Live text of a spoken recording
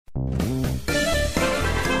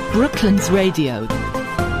Brooklands Radio.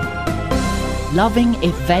 Loving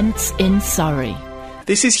events in Surrey.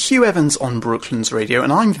 This is Hugh Evans on Brooklands Radio,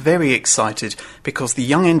 and I'm very excited because the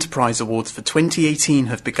Young Enterprise Awards for 2018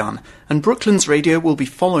 have begun, and Brooklands Radio will be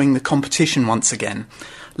following the competition once again.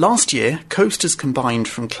 Last year, coasters combined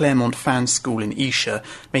from Claremont Fan School in Esher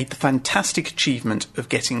made the fantastic achievement of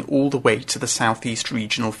getting all the way to the South East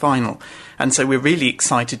Regional Final, and so we're really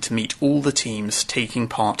excited to meet all the teams taking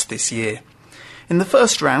part this year. In the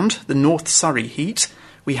first round, the North Surrey Heat,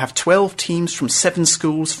 we have 12 teams from 7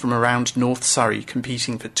 schools from around North Surrey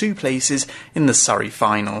competing for 2 places in the Surrey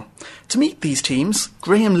Final. To meet these teams,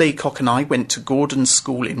 Graham Laycock and I went to Gordon's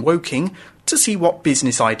School in Woking to see what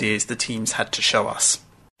business ideas the teams had to show us.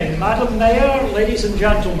 Madam Mayor, ladies and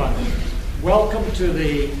gentlemen, welcome to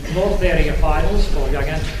the North Area Finals for Young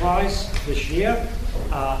Enterprise this year.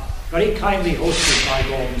 Very kindly hosted by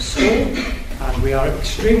Gordon's School, and we are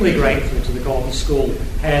extremely grateful to the Gordon School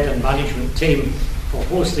head and management team for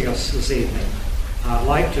hosting us this evening. I'd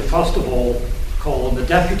like to first of all call on the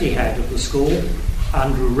deputy head of the school,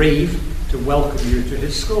 Andrew Reeve, to welcome you to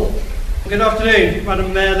his school. Good afternoon,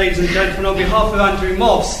 Madam Mayor, ladies and gentlemen. On behalf of Andrew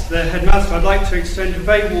Moss, the headmaster, I'd like to extend a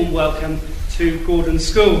very warm welcome to Gordon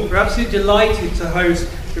School. We're absolutely delighted to host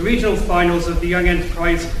the regional finals of the Young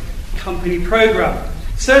Enterprise Company programme.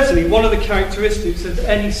 Certainly, one of the characteristics of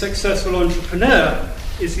any successful entrepreneur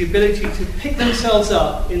is the ability to pick themselves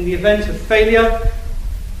up in the event of failure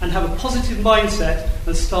and have a positive mindset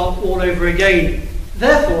and start all over again.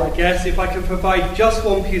 Therefore, I guess, if I can provide just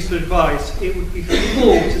one piece of advice, it would be for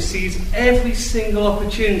you all to seize every single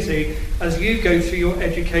opportunity as you go through your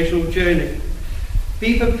educational journey.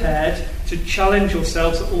 Be prepared to challenge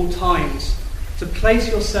yourselves at all times, to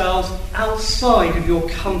place yourselves outside of your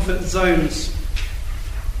comfort zones.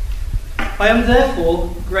 I am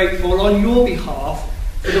therefore grateful on your behalf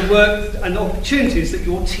for the work and opportunities that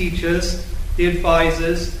your teachers, the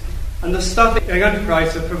advisors, and the staff at Young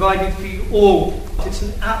Enterprise have provided for you all. It's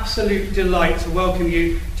an absolute delight to welcome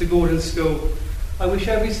you to Gordon School. I wish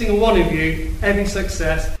every single one of you every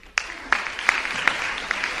success.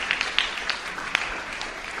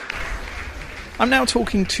 I'm now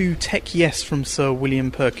talking to Tech Yes from Sir William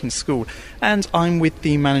Perkins School, and I'm with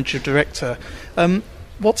the Manager Director.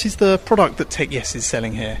 What is the product that Tech Yes is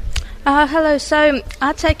selling here? Hello, so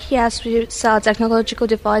at Tech Yes we sell technological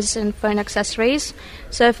devices and phone accessories.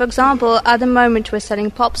 So for example, at the moment we're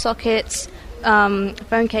selling pop sockets,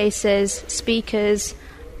 phone cases, speakers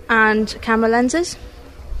and camera lenses.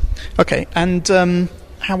 Okay, and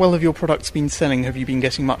how well have your products been selling? Have you been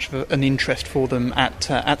getting much of an interest for them at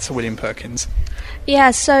Sir William Perkins?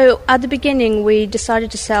 Yeah, so at the beginning we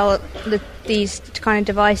decided to sell these kind of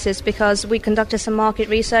devices because we conducted some market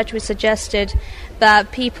research which suggested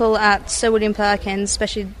that people at Sir William Perkins,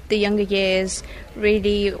 especially the younger years,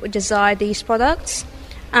 really desire these products.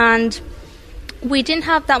 And we didn't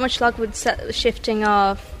have that much luck with shifting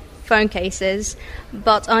our phone cases,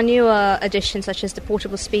 but our newer additions such as the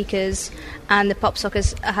portable speakers and the pop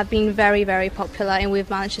sockets have been very, very popular, and we've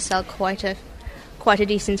managed to sell quite a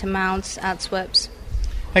decent amount at SWEPS.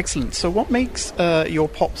 Excellent. So what makes your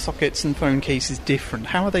pop sockets and phone cases different?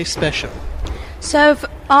 How are they special? So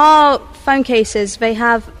our phone cases, they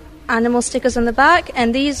have animal stickers on the back,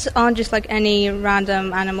 and these aren't just like any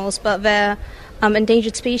random animals, but they're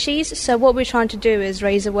endangered species. So what we're trying to do is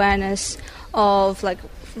raise awareness of like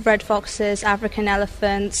red foxes, African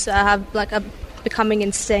elephants, becoming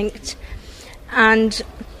extinct. And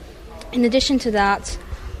in addition to that,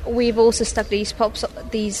 we've also stuck these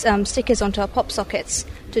stickers onto our pop sockets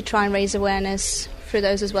to try and raise awareness through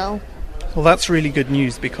those as well. Well, that's really good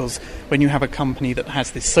news, because when you have a company that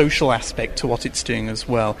has this social aspect to what it's doing as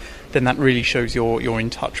well, then that really shows you're in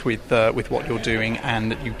touch with what you're doing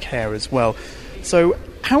and that you care as well. So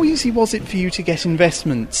how easy was it for you to get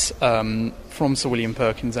investments from Sir William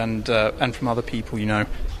Perkins and from other people you know?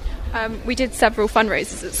 We did several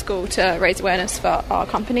fundraisers at school to raise awareness for our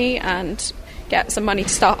company and get some money to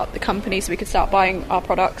start up the company so we could start buying our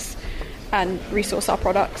products and resource our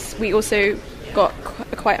products. We also got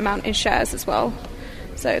quite amount in shares as well,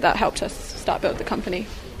 so that helped us start build the company.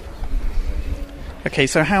 Okay,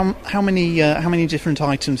 so how many different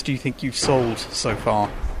items do you think you've sold so far?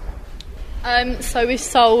 So we've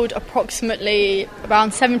sold approximately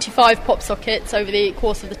around 75 pop sockets over the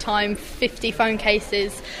course of the time, 50 phone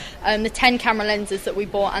cases, the 10 camera lenses that we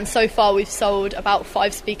bought, and so far we've sold about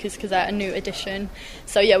 5 speakers because they're a new addition.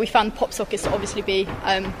 So yeah, we found pop sockets to obviously be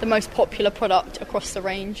the most popular product across the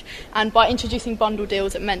range, and by introducing bundle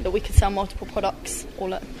deals it meant that we could sell multiple products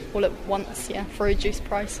all at once, for a reduced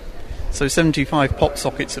price. So 75 pop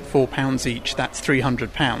sockets at £4 each, that's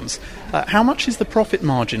 £300. How much is the profit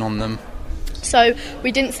margin on them? So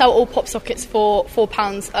we didn't sell all pop sockets for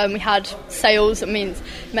 £4. We had sales, meant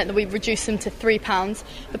that we reduced them to £3.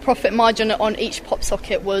 The profit margin on each pop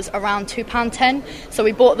socket was around £2.10. So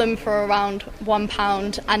we bought them for around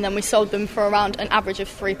 £1, and then we sold them for around an average of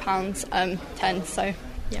 £3.10. So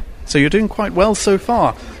yeah. So you're doing quite well so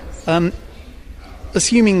far.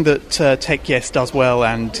 Assuming that Tech Yes does well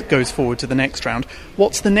and goes forward to the next round,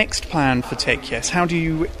 what's the next plan for Tech Yes? How do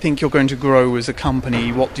you think you're going to grow as a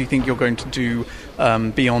company? What do you think you're going to do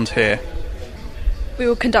beyond here? We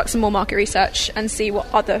will conduct some more market research and see what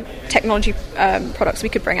other technology products we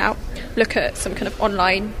could bring out. Look at some kind of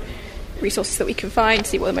online resources that we can find,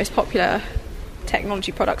 see what the most popular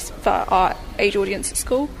technology products for our age audience at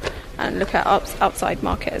school, and look at outside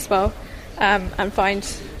market as well, and find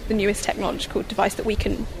the newest technological device that we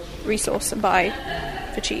can resource and buy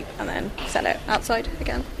for cheap and then sell it outside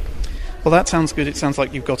again. Well, that sounds good. It sounds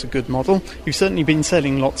like you've got a good model. You've certainly been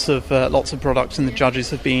selling lots of products, and the judges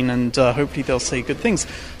have been, and hopefully they'll say good things.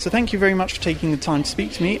 So thank you very much for taking the time to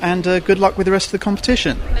speak to me, and good luck with the rest of the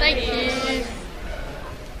competition. Thank you.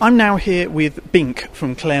 I'm now here with Bink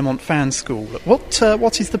from Claremont Fan School.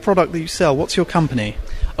 What is the product that you sell? What's your company?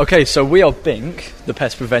 Okay, so we are Bink, the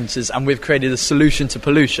pest preventers, and we've created a solution to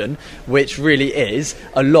pollution, which really is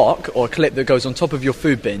a lock or a clip that goes on top of your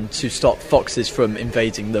food bin to stop foxes from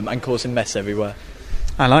invading them and causing mess everywhere.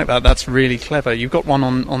 I like that. That's really clever. You've got one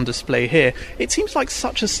on display here. It seems like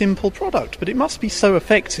such a simple product, but it must be so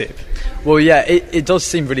effective. Well, yeah, it does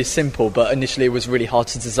seem really simple, but initially it was really hard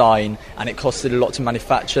to design and it costed a lot to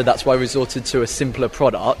manufacture. That's why we resorted to a simpler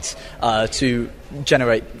product to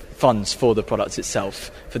generate funds for the product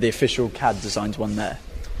itself, for the official CAD designed one there.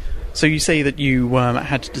 So you say that you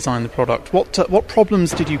had to design the product. What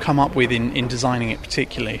problems did you come up with in designing it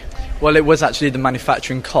particularly? Well, it was actually the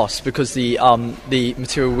manufacturing cost, because the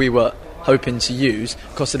material we were hoping to use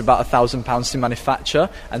costed about £1,000 to manufacture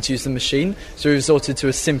and to use the machine. So we resorted to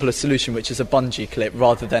a simpler solution, which is a bungee clip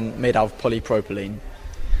rather than made out of polypropylene.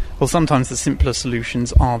 Well, sometimes the simpler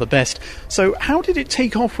solutions are the best. So how did it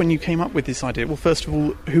take off when you came up with this idea? Well, first of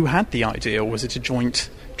all, who had the idea, or was it a joint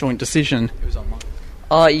decision? It was on mine.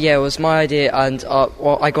 Yeah, it was my idea, and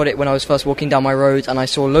I got it when I was first walking down my road, and I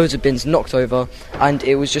saw loads of bins knocked over, and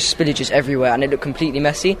it was just spillages everywhere, and it looked completely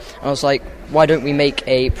messy. And I was like, why don't we make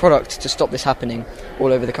a product to stop this happening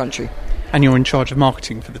all over the country? And you're in charge of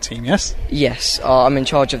marketing for the team, yes? Yes, I'm in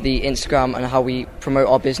charge of the Instagram and how we promote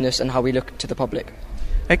our business and how we look to the public.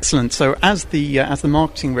 Excellent. So, as the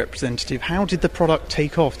marketing representative, how did the product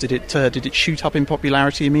take off? Did it shoot up in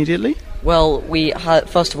popularity immediately? Well, we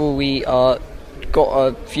got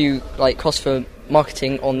a few costs for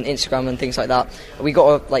marketing on Instagram and things like that. We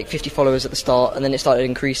got 50 followers at the start, and then it started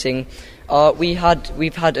increasing. We've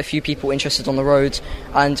had a few people interested on the road,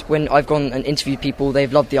 and when I've gone and interviewed people,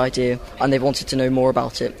 they've loved the idea and they've wanted to know more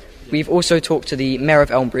about it. We've also talked to the Mayor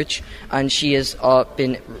of Elmbridge, and she has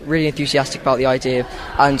been really enthusiastic about the idea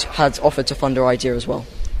and has offered to fund our idea as well.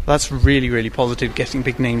 That's really, really positive, getting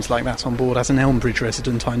big names like that on board. As an Elmbridge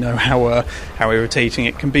resident, I know how irritating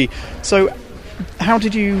it can be. So, how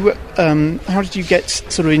did you get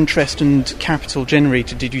sort of interest and capital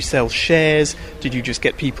generated? Did you sell shares? Did you just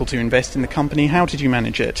get people to invest in the company? How did you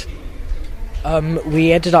manage it?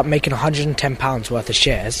 We ended up making £110 worth of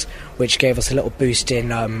shares, which gave us a little boost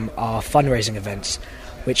in our fundraising events,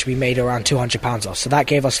 which we made around £200 off. So that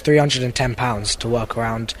gave us £310 to work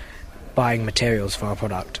around buying materials for our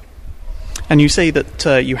product. And you say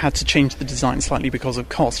that you had to change the design slightly because of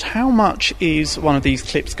cost. How much is one of these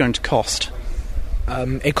clips going to cost?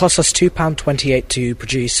 It costs us £2.28 to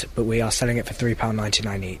produce, but we are selling it for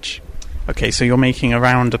 £3.99 each. Okay, so you're making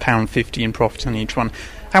around £1.50 in profit on each one.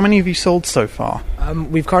 How many have you sold so far?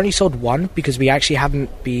 We've currently sold one, because we actually haven't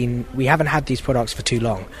had these products for too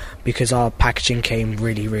long, because our packaging came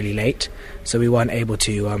really, really late, so we weren't able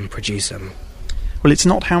to produce them. Well, it's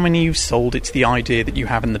not how many you've sold, it's the idea that you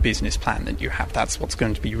have and the business plan that you have. That's what's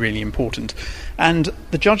going to be really important. And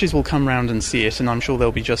the judges will come round and see it, and I'm sure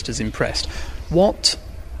they'll be just as impressed. What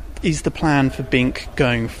is the plan for Bink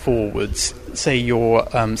going forwards? Say you're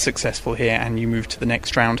successful here and you move to the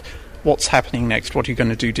next round. What's happening next? What are you going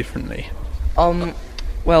to do differently?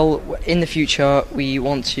 Well, in the future, we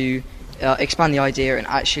want to expand the idea, and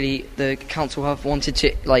actually the council have wanted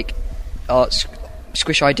to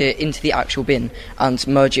squish idea into the actual bin and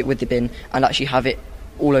merge it with the bin and actually have it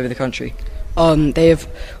all over the country. They have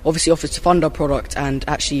obviously offered to fund our product and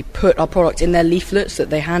actually put our product in their leaflets that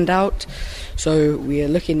they hand out. So we are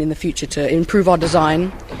looking in the future to improve our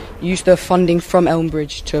design, use the funding from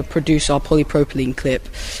Elmbridge to produce our polypropylene clip,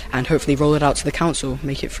 and hopefully roll it out to the council,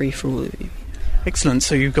 make it free for all of you. Excellent.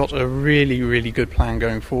 So you've got a really, really good plan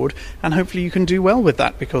going forward, and hopefully you can do well with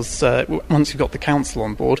that, because once you've got the council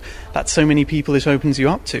on board, that's so many people it opens you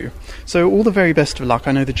up to. So all the very best of luck.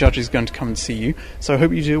 I know the judge is going to come and see you, so I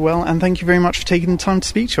hope you do well, and thank you very much for taking the time to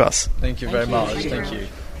speak to us. Thank you very much. Thank you.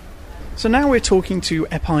 So now we're talking to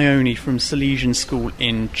Epione from Salesian School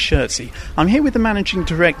in Chertsey. I'm here with the managing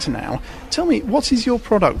director now. Tell me, what is your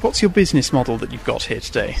product? What's your business model that you've got here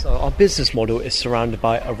today? So our business model is surrounded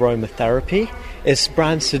by aromatherapy. It's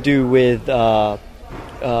brands to do with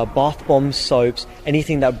bath bombs, soaps,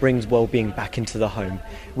 anything that brings well-being back into the home.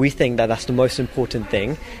 We think that that's the most important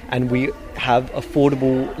thing, and we have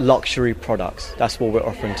affordable luxury products. That's what we're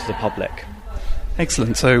offering to the public.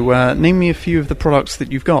 Excellent. So name me a few of the products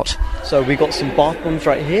that you've got. So we got some bath bombs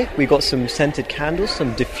right here. We got some scented candles,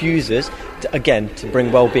 some diffusers, again, to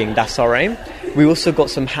bring well-being. That's our aim. We also got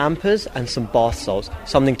some hampers and some bath salts,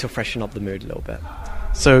 something to freshen up the mood a little bit.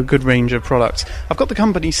 So a good range of products. I've got the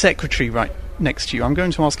company secretary right next to you. I'm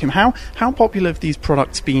going to ask him, how popular have these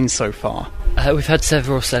products been so far? We've had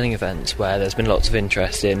several selling events where there's been lots of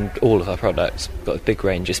interest in all of our products. We've got a big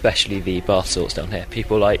range, especially the bath salts down here.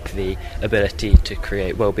 People like the ability to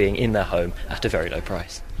create well-being in their home at a very low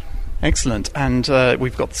price. Excellent. And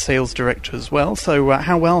we've got the sales director as well. So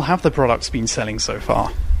how well have the products been selling so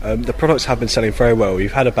far? The products have been selling very well.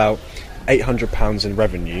 We've had about £800 in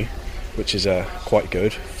revenue, which is quite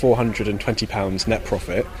good. £420 net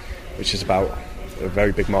profit, which is about a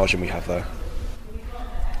very big margin we have there.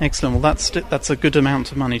 Excellent. Well, that's a good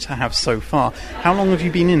amount of money to have so far. How long have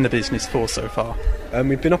you been in the business for so far?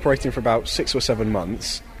 We've been operating for about 6 or 7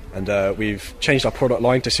 months, and we've changed our product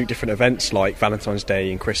line to suit different events like Valentine's Day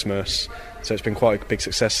and Christmas, so it's been quite a big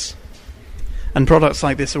success. And products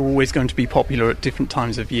like this are always going to be popular at different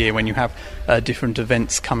times of year when you have different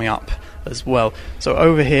events coming up as well. So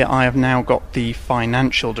over here I have now got the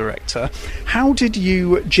financial director. How did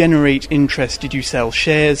you generate interest? Did you sell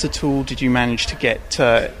shares at all? Did you manage to get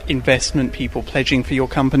investment people pledging for your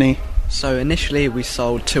company? So initially we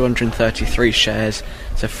sold 233 shares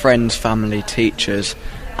to friends, family, teachers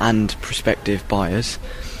and prospective buyers.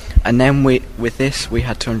 And then with this we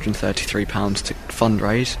had £233 to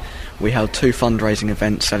fundraise. We held 2 fundraising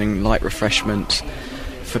events selling light refreshments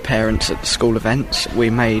for parents at the school events.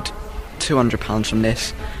 We made £200 from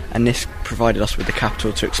this, and this provided us with the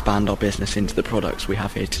capital to expand our business into the products we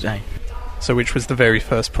have here today. So which was the very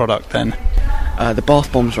first product then? The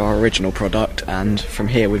bath bombs are our original product, and from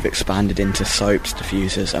here we've expanded into soaps,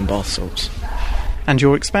 diffusers and bath salts. And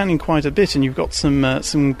you're expanding quite a bit, and you've got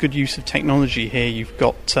some good use of technology here. You've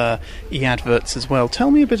got e-adverts as well.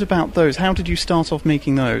 Tell me a bit about those. How did you start off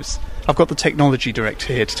making those? I've got the technology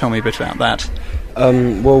director here to tell me a bit about that.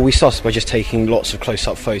 Well, we started by just taking lots of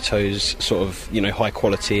close-up photos, sort of, high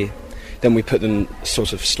quality. Then we put them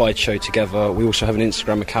sort of slideshow together. We also have an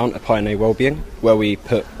Instagram account, Epione Wellbeing, where we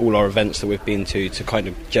put all our events that we've been to kind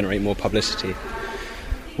of generate more publicity.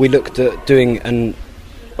 We looked at doing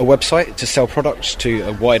a website to sell products to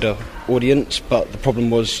a wider audience, but the problem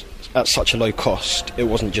was at such a low cost, it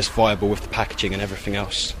wasn't just viable with the packaging and everything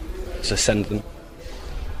else to send them.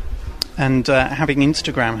 And having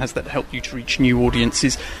Instagram, has that helped you to reach new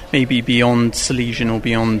audiences, maybe beyond Salesian or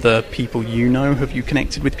beyond the people you know? Have you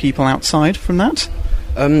connected with people outside from that?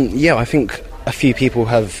 Yeah, I think a few people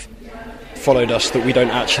have followed us that we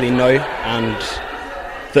don't actually know and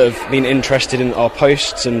that have been interested in our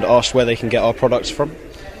posts and asked where they can get our products from.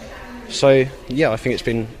 So, yeah, I think it's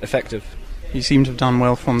been effective. You seem to have done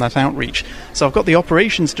well from that outreach. So I've got the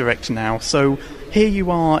operations director now. So here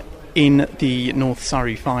you are in the North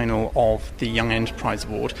Surrey final of the Young Enterprise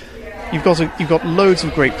Award. You've got loads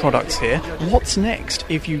of great products here. What's next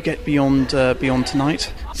if you get beyond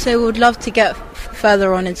tonight? So we would love to get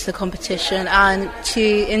further on into the competition, and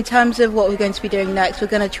in terms of what we're going to be doing next, we're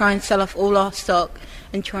going to try and sell off all our stock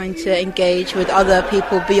and trying to engage with other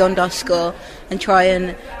people beyond our school and try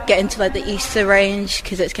and get into the Easter range,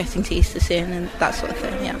 because it's getting to Easter soon and that sort of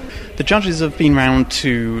thing. Yeah. The judges have been round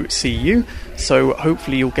to see you, so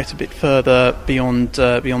hopefully you'll get a bit further beyond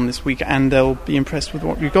this week and they'll be impressed with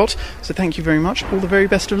what you've got. So thank you very much. All the very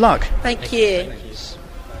best of luck. Thank you.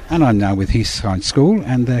 And I'm now with Heathside School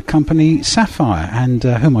and their company Sapphire. And who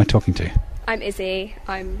am I talking to? I'm Izzy.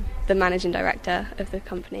 I'm the managing director of the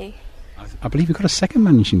company. I believe you've got a second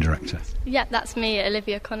managing director. Yeah, that's me,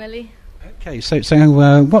 Olivia Connolly. Okay, so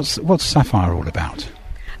what's Sapphire all about?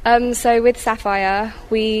 So with Sapphire,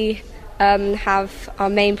 we have our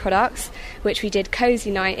main products, which we did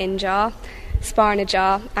Cozy Night in jar, Spa in a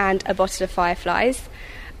jar, and a bottle of Fireflies.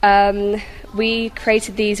 We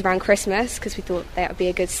created these around Christmas because we thought that would be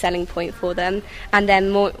a good selling point for them. And then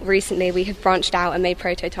more recently we have branched out and made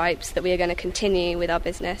prototypes that we are going to continue with our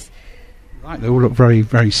business. Right, they all look very,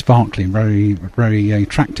 very sparkly, very, very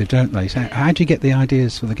attractive, don't they? So how do you get the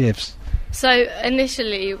ideas for the gifts? So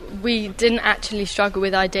initially we didn't actually struggle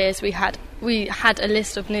with ideas. We had a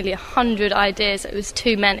list of nearly 100 ideas. It was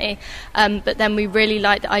too many, but then we really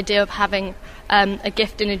liked the idea of having a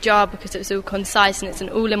gift in a jar because it was all concise and it's an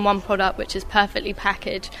all-in-one product which is perfectly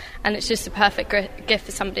packaged, and it's just a perfect gift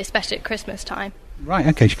for somebody, especially at Christmas time. Right,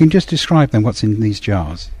 okay, so you can just describe then what's in these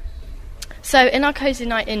jars. So in our Cozy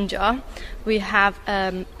Night in jar we have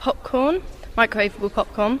popcorn, microwavable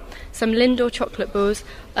popcorn, some Lindor chocolate balls,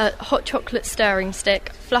 a hot chocolate stirring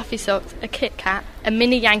stick, fluffy socks, a Kit Kat, a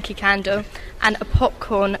mini Yankee candle, and a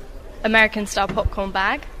popcorn, American-style popcorn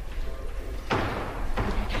bag.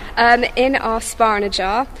 In our Spa in a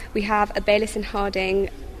jar, we have a Bayliss & Harding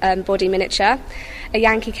body miniature, a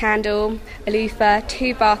Yankee candle, a loofah,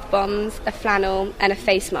 2 bath bombs, a flannel, and a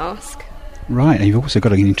face mask. Right, and you've also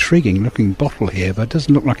got an intriguing-looking bottle here, but it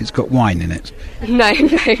doesn't look like it's got wine in it.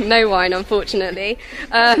 No wine, unfortunately.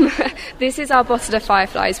 This is our bottle of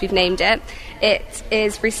Fireflies, we've named it. It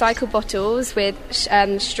is recycled bottles with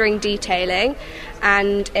string detailing,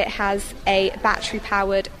 and it has a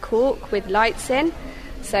battery-powered cork with lights in,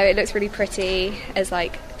 so it looks really pretty as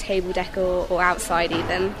like table decor or outside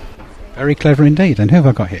even. Very clever indeed. And who have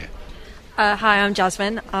I got here? Hi, I'm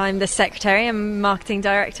Jasmine. I'm the Secretary and Marketing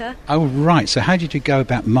Director. Oh, right. So how did you go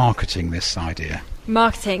about marketing this idea?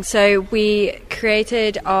 Marketing. So we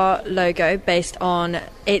created our logo based on,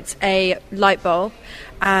 it's a light bulb,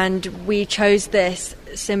 and we chose this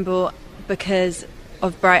symbol because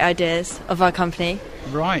of bright ideas of our company.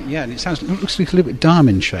 Right, yeah, and it looks like a little bit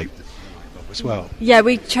diamond-shaped as well. Yeah,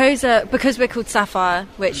 we chose because we're called Sapphire,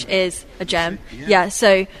 which is a gem. Yeah,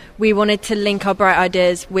 so we wanted to link our bright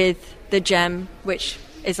ideas with the gem, which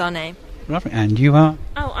is our name. Right, and you are?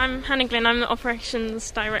 Oh, I'm Hannah Glynn. I'm the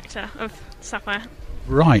Operations Director of Sapphire.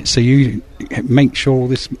 Right, so you make sure all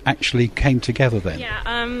this actually came together then?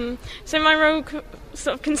 Yeah, so my role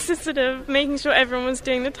sort of consisted of making sure everyone was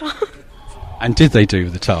doing the tasks. And did they do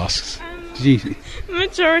the tasks?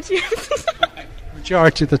 Majority of the time.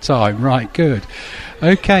 Majority of the time, right, good.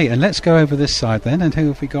 Okay, and let's go over this side then, and who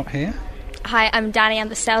have we got here? Hi, I'm Danny, I'm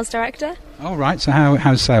the Sales Director. All right, so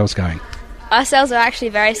how's sales going? Our sales are actually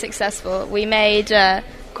very successful. We made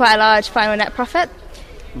quite a large final net profit.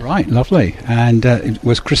 Right, lovely. And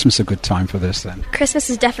was Christmas a good time for this then? Christmas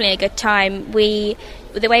is definitely a good time. The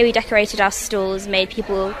way we decorated our stalls made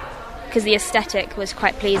people, because the aesthetic was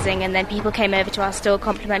quite pleasing, and then people came over to our store,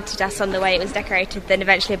 complimented us on the way it was decorated, then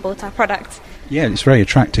eventually bought our products. Yeah, it's very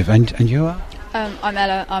attractive. And you are? I'm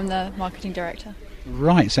Ella, I'm the Marketing Director.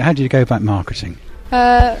 Right, so how did you go about marketing?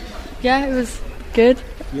 Yeah, it was good.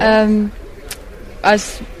 Yeah.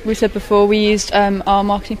 As we said before, we used our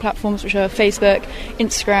marketing platforms, which are Facebook,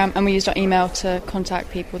 Instagram, and we used our email to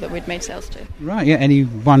contact people that we'd made sales to. Right, yeah. Any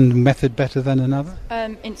one method better than another?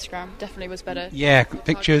 Instagram definitely was better. Yeah,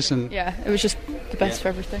 pictures and... Yeah, it was just the best for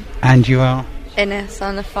everything. And you are? Ines,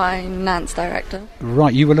 I'm the Finance Director.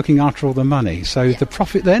 Right, you were looking after all the money. So the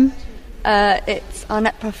profit then? Our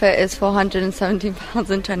net profit is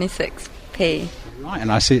 £417.26p. Right,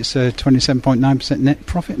 and I see it's a 27.9% net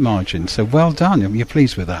profit margin, so well done. You're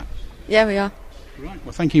pleased with that? Yeah, we are. Right,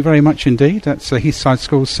 well, thank you very much indeed. That's Heathside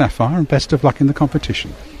School's Sapphire, and best of luck in the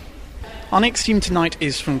competition. Our next team tonight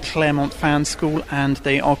is from Claremont Fan School, and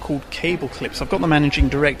they are called Cable Clips. I've got the managing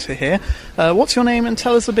director here. What's your name, and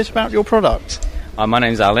tell us a bit about your product? My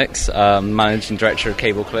name's Alex, managing director of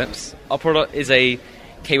Cable Clips. Our product is a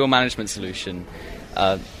cable management solution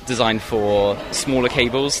designed for smaller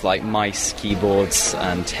cables like mice, keyboards,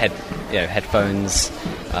 and headphones,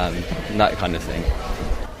 that kind of thing.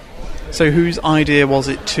 So, whose idea was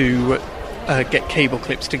it to get Cable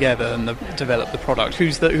Clips together and develop the product?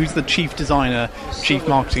 Who's the chief designer, chief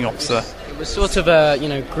marketing officer? It was sort of a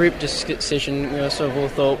group decision. We sort of all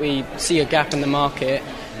thought we see a gap in the market,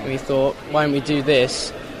 and we thought, why don't we do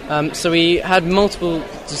this? So we had multiple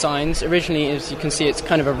designs. Originally, as you can see, it's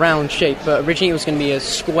kind of a round shape, but originally it was going to be a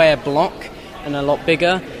square block and a lot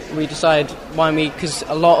bigger. We decided, why don't we, because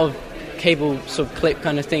a lot of cable sort of clip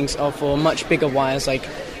kind of things are for much bigger wires, like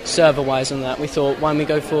server wires and that. We thought, why don't we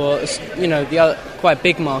go for, the other quite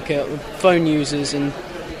big market with phone users and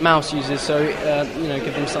mouse users, so,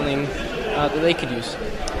 give them something that they could use.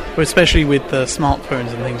 Well, especially with the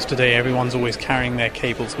smartphones and things today, everyone's always carrying their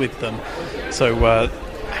cables with them. So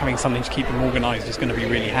having something to keep them organised is going to be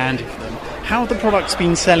really handy for them. How have the products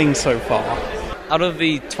been selling so far? Out of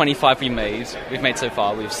the 25 we've made so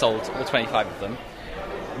far, we've sold all 25 of them.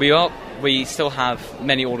 We still have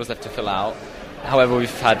many orders left to fill out. However,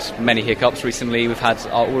 we've had many hiccups recently. We've had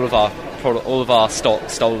all of our stock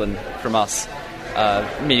stolen from us,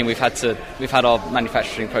 meaning we've had our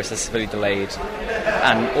manufacturing process severely delayed,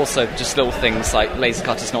 and also just little things like laser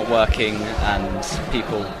cutters not working and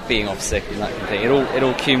people being off sick and that kind of thing. It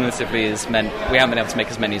all cumulatively has meant we haven't been able to make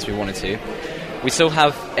as many as we wanted to. We still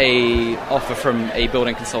have a offer from a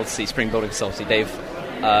building consultancy, Spring Building Consultancy. They've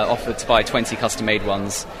offered to buy 20 custom-made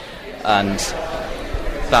ones, and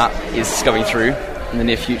that is going through in the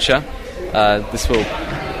near future. This will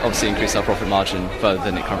obviously increase our profit margin further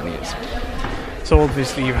than it currently is. So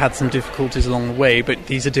obviously you've had some difficulties along the way, but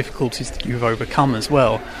these are difficulties that you've overcome as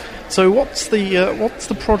well. So what's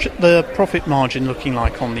the profit margin looking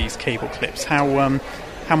like on these cable clips? How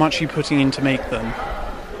much are you putting in to make them?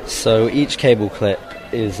 So each cable clip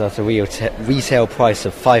is at a retail price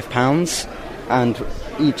of £5, and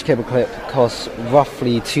each cable clip costs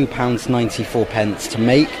roughly £2.94 to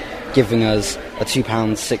make, giving us a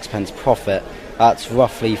 £2.06 profit. That's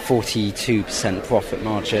roughly 42% profit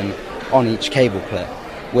margin on each cable clip,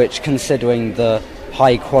 which, considering the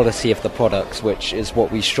high quality of the products, which is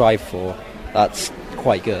what we strive for, that's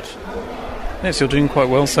quite good. Yes, you're doing quite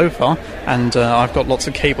well so far, and I've got lots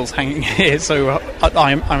of cables hanging here, so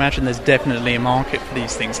I imagine there's definitely a market for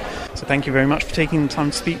these things. So thank you very much for taking the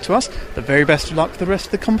time to speak to us. The very best of luck for the rest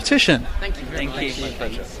of the competition. Thank you very much. My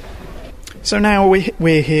pleasure. So now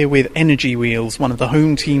we're here with Energy Wheels, one of the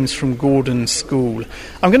home teams from Gordon School.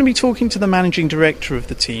 I'm going to be talking to the managing director of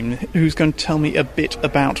the team, who's going to tell me a bit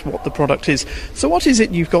about what the product is. So what is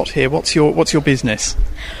it you've got here? What's your business?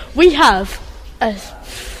 We have a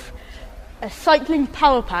cycling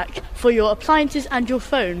power pack for your appliances and your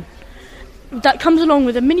phone. That comes along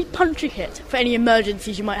with a mini puncture kit for any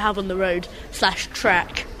emergencies you might have on the road /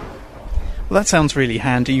 track. Well, that sounds really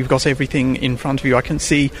handy. You've got everything in front of you. I can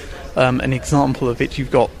see an example of it.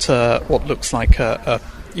 You've got what looks like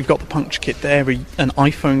you've got the puncture kit there, an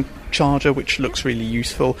iPhone charger, which looks really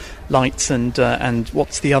useful, lights, and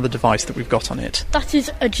what's the other device that we've got on it? That is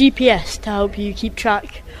a GPS to help you keep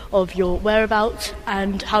track of your whereabouts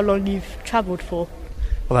and how long you've travelled for.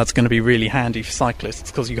 Well, that's going to be really handy for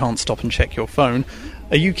cyclists because you can't stop and check your phone.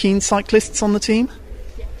 Are you keen cyclists on the team?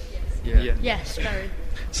 Yeah. Yes, very.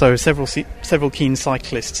 So several keen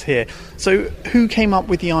cyclists here. So who came up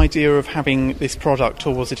with the idea of having this product,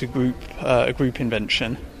 or was it a group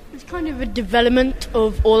invention? It's kind of a development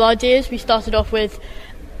of all ideas. We started off with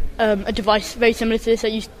a device very similar to this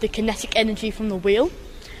that used the kinetic energy from the wheel,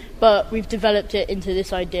 but we've developed it into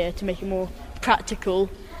this idea to make it more practical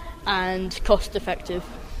and cost effective.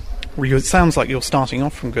 Well, it sounds like you're starting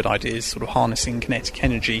off from good ideas, sort of harnessing kinetic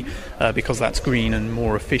energy because that's green and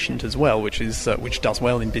more efficient as well, which does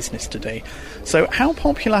well in business today. So, how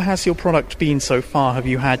popular has your product been so far? Have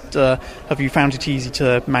you found it easy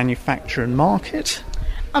to manufacture and market?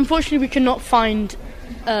 Unfortunately, we cannot find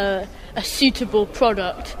a suitable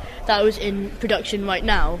product that was in production right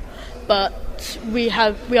now, but we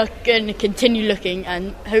are going to continue looking,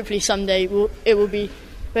 and hopefully someday it will be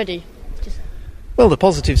ready. Well, the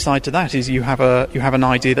positive side to that is you have an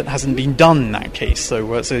idea that hasn't been done in that case.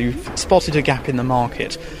 So you've spotted a gap in the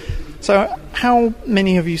market. So how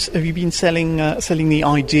many have you been selling the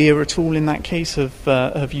idea at all in that case?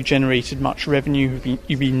 Have you generated much revenue? Have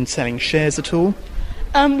you been selling shares at all?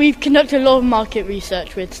 We've conducted a lot of market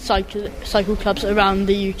research with cycle clubs around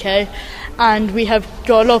the UK, and we have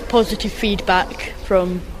got a lot of positive feedback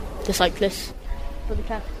from the cyclists.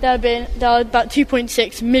 There are about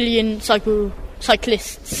 2.6 million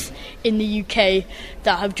cyclists in the UK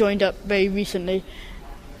that have joined up very recently.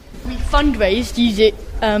 We fundraised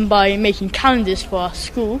by making calendars for our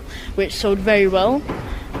school, which sold very well.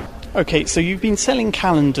 Okay, so you've been selling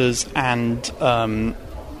calendars and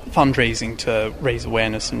fundraising to raise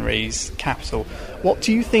awareness and raise capital. What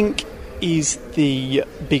do you think is the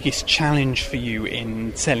biggest challenge for you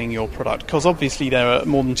in selling your product? Because obviously there are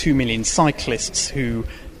more than 2 million cyclists who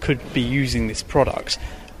could be using this product.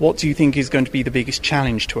 What do you think is going to be the biggest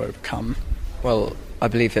challenge to overcome? Well, I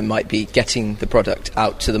believe it might be getting the product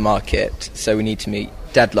out to the market, so we need to meet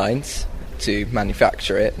deadlines to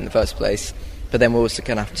manufacture it in the first place, but then we're also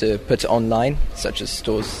going to have to put it online,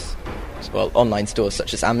 online stores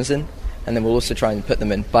such as Amazon, and then we'll also try and put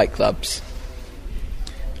them in bike clubs.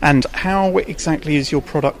 And how exactly is your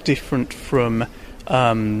product different from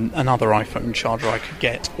another iPhone charger I could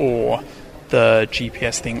get, or the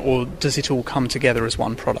GPS thing, or does it all come together as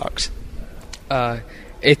one product?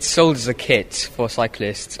 It's sold as a kit for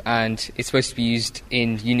cyclists, and it's supposed to be used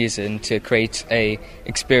in unison to create a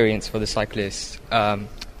experience for the cyclists, and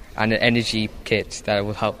an energy kit that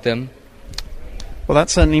will help them. Well,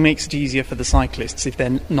 that certainly makes it easier for the cyclists if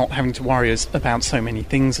they're not having to worry about so many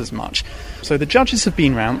things as much. So the judges have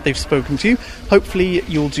been round, they've spoken to you. Hopefully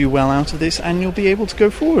you'll do well out of this and you'll be able to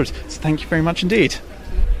go forward. So thank you very much indeed.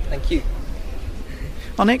 Thank you.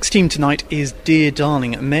 Our next team tonight is Dear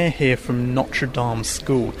Darling, and they're here from Notre Dame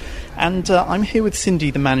School. And I'm here with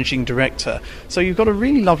Cindy, the Managing Director. So you've got a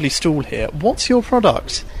really lovely stall here. What's your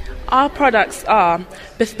product? Our products are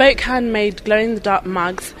bespoke handmade glow-in-the-dark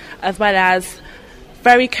mugs, as well as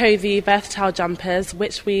very cosy, versatile jumpers,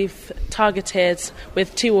 which we've targeted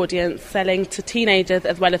with two audiences, selling to teenagers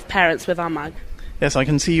as well as parents with our mug. Yes, I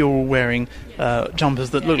can see you're all wearing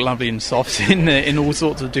jumpers that look lovely and soft in all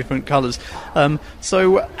sorts of different colours.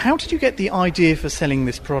 So how did you get the idea for selling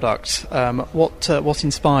this product? What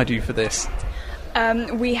inspired you for this?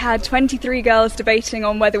 We had 23 girls debating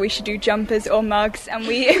on whether we should do jumpers or mugs, and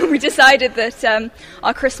we decided that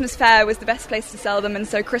our Christmas fair was the best place to sell them, and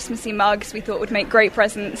so Christmassy mugs we thought would make great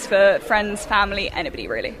presents for friends, family, anybody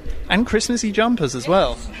really. And Christmassy jumpers as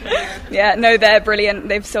well. Yeah, no, they're brilliant.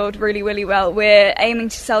 They've sold really, really well. We're aiming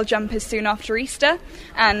to sell jumpers soon after Easter,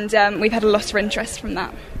 and we've had a lot of interest from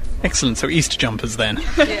that. Excellent, so Easter jumpers then.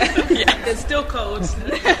 Yeah, they're still cold.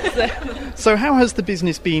 So how has the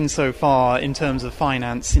business been so far in terms of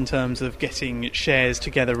finance, in terms of getting shares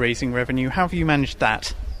together, raising revenue? How have you managed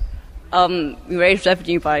that? We raised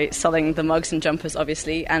revenue by selling the mugs and jumpers,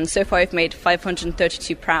 obviously, and so far we've made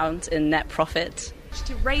 £532 in net profit.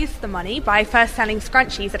 To raise the money by first selling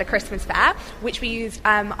scrunchies at a Christmas fair, which we used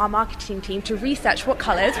our marketing team to research what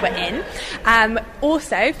colours were in.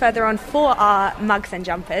 Also, further on for our mugs and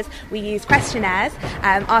jumpers, we used questionnaires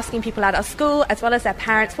asking people at our school as well as their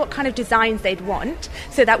parents what kind of designs they'd want,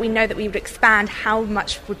 so that we know that we would expand how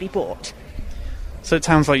much would be bought. So it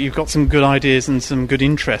sounds like you've got some good ideas and some good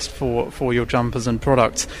interest for your jumpers and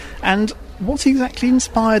products. And what exactly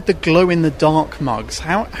inspired the glow-in-the-dark mugs?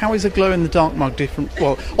 How is a glow-in-the-dark mug different?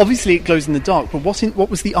 Well, obviously it glows in the dark, but what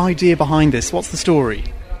was the idea behind this? What's the story?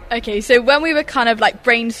 Okay, so when we were kind of like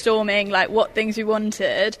brainstorming like what things we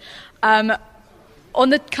wanted, on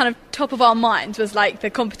the kind of top of our minds was like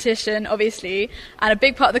the competition, obviously, and a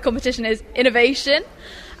big part of the competition is innovation.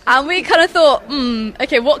 And we kind of thought,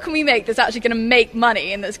 okay, what can we make that's actually going to make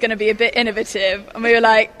money and that's going to be a bit innovative? And we were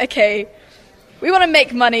like, okay, we want to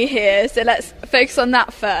make money here, so let's focus on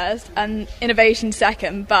that first and innovation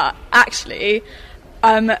second. But actually,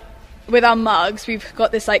 with our mugs, we've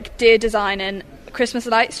got this like deer design and Christmas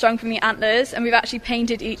lights strung from the antlers, and we've actually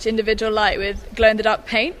painted each individual light with glow-in-the-dark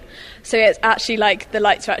paint. So it's actually like the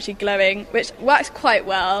lights are actually glowing, which works quite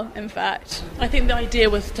well, in fact. I think the idea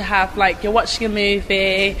was to have, like, you're watching a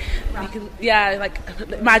movie,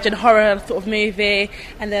 imagine horror sort of movie,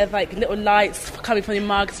 and there's like little lights coming from your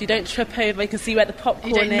mug, so you don't trip over, you can see where the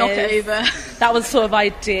popcorn is. You don't knock it over. That was sort of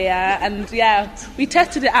idea, and yeah, we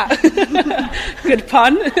tested it out. Good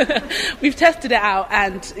pun. We've tested it out,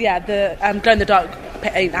 and yeah, the glow-in-the-dark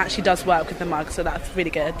paint actually does work with the mug, so that's really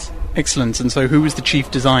good. Excellent. And so who was the chief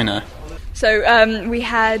designer? So we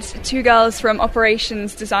had two girls from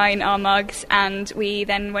operations design our mugs, and we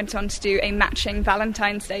then went on to do a matching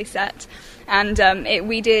Valentine's Day set. And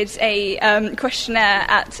we did a questionnaire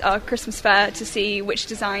at our Christmas fair to see which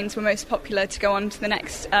designs were most popular to go on to the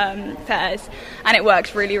next fairs, and it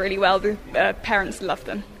worked really, really well. The parents loved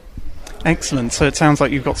them. Excellent. So it sounds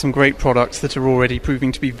like you've got some great products that are already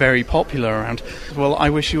proving to be very popular around. Well,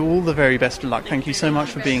 I wish you all the very best of luck. Thank you so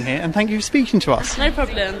much for being here, and thank you for speaking to us. No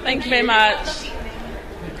problem. Thank you very much.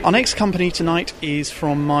 Our next company tonight is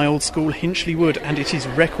from my old school, Hinchley Wood, and it is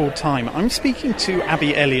Record Time. I'm speaking to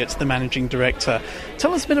Abby Elliott, the Managing Director.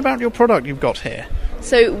 Tell us a bit about your product you've got here.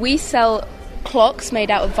 So we sell clocks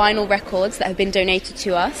made out of vinyl records that have been donated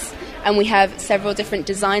to us, and we have several different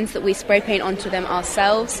designs that we spray paint onto them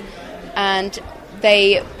ourselves, and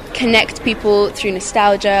they connect people through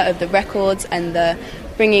nostalgia of the records and the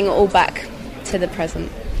bringing it all back to the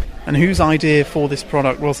present. And whose idea for this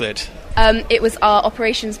product was it? It was our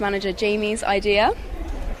operations manager Jamie's idea.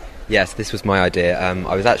 Yes, this was my idea.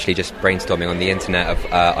 I was actually just brainstorming on the internet of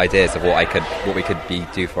ideas of what we could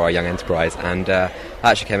do for our young enterprise, and I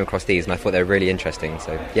actually came across these, and I thought they were really interesting.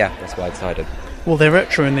 So yeah, that's why I decided. Well, they're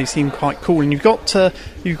retro and they seem quite cool, and you've got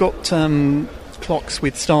clocks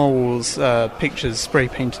with Star Wars pictures spray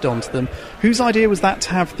painted onto them. Whose idea was that to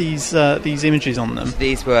have these images on them?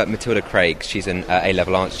 These were Matilda Craig's. She's an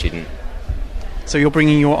A-level art student. So you're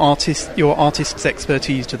bringing your artist's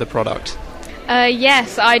expertise to the product.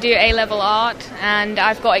 Yes, I do A-level art, and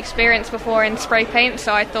I've got experience before in spray paint,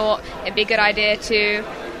 so I thought it'd be a good idea to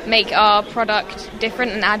make our product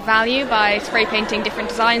different and add value by spray painting different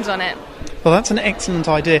designs on it. Well, that's an excellent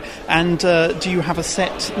idea. And do you have a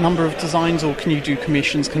set number of designs, or can you do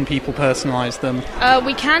commissions? Can people personalise them?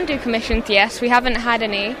 We can do commissions, yes. We haven't had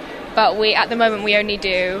any, but at the moment we only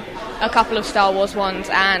do a couple of Star Wars ones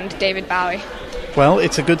and David Bowie. Well,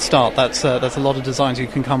 it's a good start. That's a lot of designs you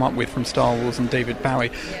can come up with from Star Wars and David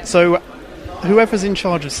Bowie. So whoever's in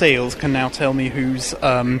charge of sales can now tell me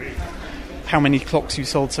how many clocks you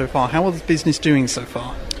sold so far. How is the business doing so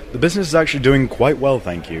far? The business is actually doing quite well,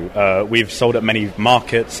 thank you. We've sold at many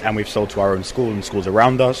markets, and we've sold to our own school and schools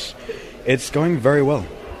around us. It's going very well.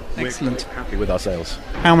 Excellent. We're happy with our sales.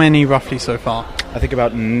 How many roughly so far? I think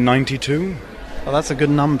about 92. Well, that's a good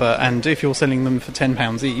number, and if you're selling them for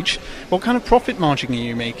 £10 each, what kind of profit margin are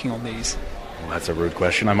you making on these? Well, that's a rude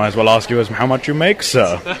question. I might as well ask you how much you make,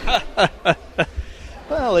 sir.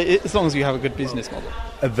 Well, as long as you have a good business model.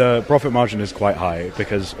 The profit margin is quite high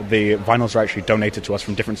because the vinyls are actually donated to us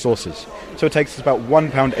from different sources. So it takes us about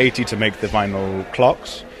 £1.80 to make the vinyl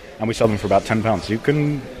clocks, and we sell them for about £10. You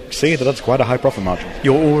can see that that's quite a high profit margin.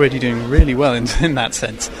 You're already doing really well in that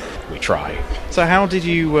sense. We try. So how did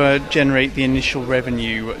you generate the initial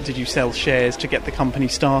revenue? Did you sell shares to get the company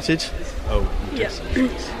started? Oh, yes.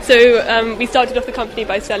 So we started off the company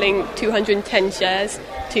by selling 210 shares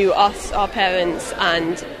to us, our parents,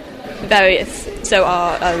 and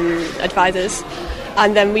our advisors.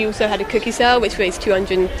 And then we also had a cookie sale, which raised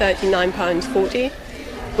 £239.40,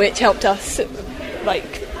 which helped us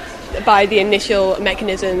buy the initial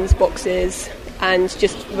mechanisms, boxes, and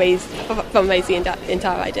just fundraise the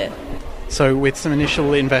entire idea. So with some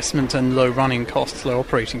initial investment and low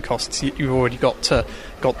operating costs, you've already got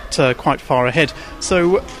quite far ahead.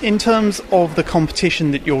 So in terms of the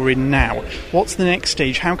competition that you're in now, what's the next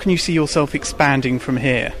stage? How can you see yourself expanding from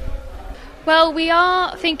here? Well, we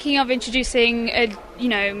are thinking of introducing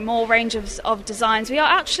more range of designs. We are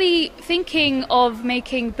actually thinking of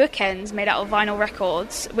making bookends made out of vinyl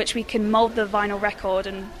records, which we can mould the vinyl record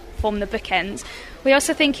and form the bookends. We're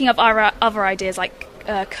also thinking of other ideas like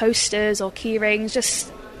coasters or key rings,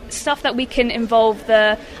 just stuff that we can involve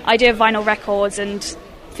the idea of vinyl records and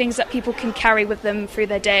things that people can carry with them through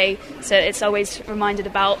their day, so it's always reminded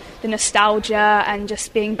about the nostalgia and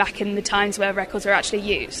just being back in the times where records were actually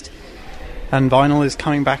used. And vinyl is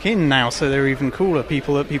coming back in now, so they're even cooler.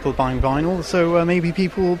 People are buying vinyl, so maybe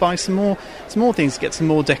people will buy some more things, get some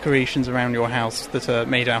more decorations around your house that are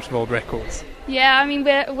made out of old records. Yeah, I mean,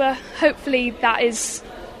 we're hopefully that is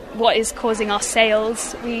what is causing our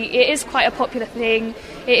sales. It is quite a popular thing.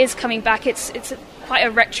 It is coming back. It's quite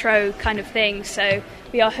a retro kind of thing, so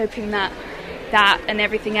we are hoping that and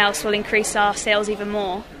everything else will increase our sales even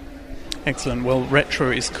more. Excellent. Well,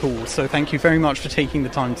 retro is cool, so thank you very much for taking the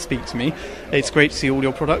time to speak to me. It's great to see all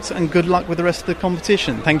your products, and good luck with the rest of the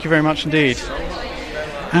competition. Thank you very much indeed.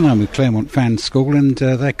 And I'm with Claremont Fan School and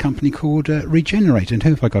their company called Regenerate. And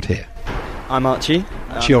who have I got here? I'm Archie.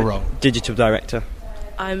 What's your role? Digital Director.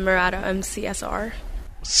 I'm Murata. I'm CSR.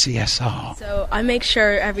 CSR. So I make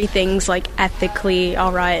sure everything's ethically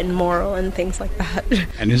all right and moral and things like that.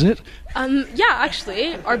 And is it? Yeah,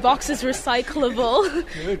 actually, our box is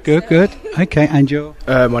recyclable. Good. Okay, and you're?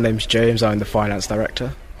 My name's James. I'm the Finance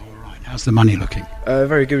Director. All right. How's the money looking?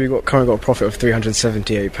 Very good. We've currently got a profit of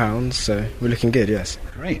 £378, so we're looking good. Yes.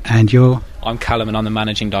 Great. And you're? I'm Callum, and I'm the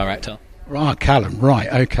Managing Director. Right, Callum. Right.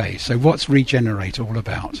 Okay. So what's Regenerate all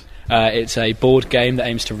about? It's a board game that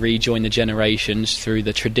aims to rejoin the generations through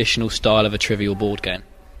the traditional style of a trivial board game.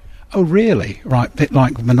 Oh, really? Right, a bit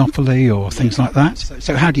like Monopoly or things like that?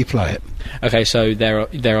 So how do you play it? Okay, so there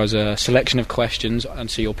is a selection of questions, and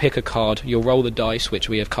so you'll pick a card, you'll roll the dice, which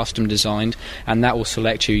we have custom designed, and that will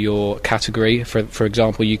select you your category. For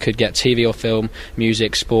example, you could get TV or film,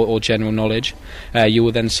 music, sport, or general knowledge. You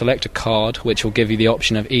will then select a card, which will give you the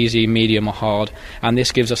option of easy, medium, or hard, and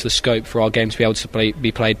this gives us the scope for our game to be able to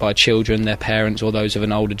be played by children, their parents, or those of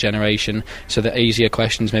an older generation, so the easier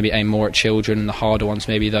questions maybe aim more at children, and the harder ones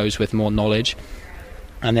maybe those with more knowledge.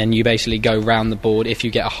 And then you basically go round the board. If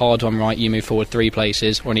you get a hard one right, you move forward 3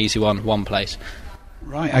 places, or an easy one place.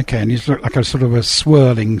 Right, okay, and you look like a sort of a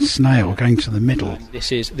swirling snail going to the middle.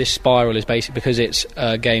 This spiral is basically, because it's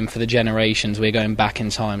a game for the generations, we're going back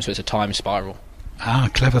in time, so it's a time spiral.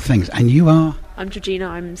 Ah, clever things. And you are? I'm Georgina,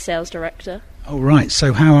 I'm Sales Director. Oh, right,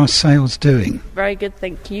 so how are sales doing? Very good,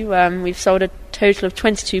 thank you. We've sold a total of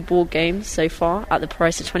 22 board games so far at the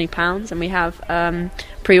price of £20, and we have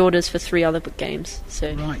pre-orders for 3 other book games.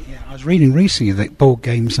 So. Right, yeah. I was reading recently that board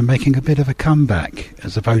games are making a bit of a comeback,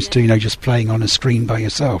 as opposed to, just playing on a screen by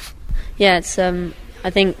yourself. Yeah, it's. I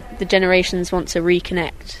think the generations want to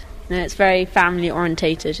reconnect. It's very family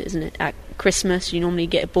orientated, isn't it? At Christmas, you normally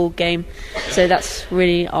get a board game, so that's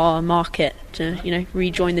really our market to,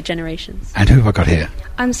 rejoin the generations. And who have I got here?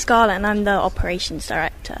 I'm Scarlett, and I'm the operations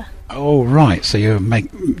director. Oh, right. So you're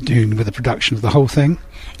doing with the production of the whole thing?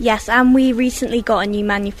 Yes, and we recently got a new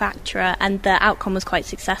manufacturer, and the outcome was quite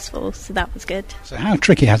successful, so that was good. So how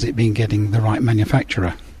tricky has it been getting the right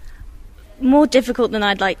manufacturer? More difficult than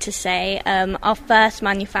I'd like to say. Our first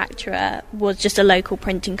manufacturer was just a local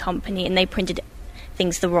printing company, and they printed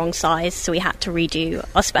things the wrong size, so we had to redo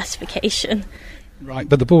our specification. Right,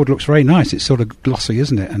 but the board looks very nice. It's sort of glossy,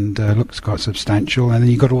 isn't it? And looks quite substantial. And then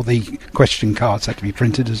you've got all the question cards that have to be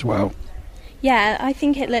printed as well. Yeah, I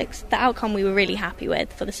think the outcome we were really happy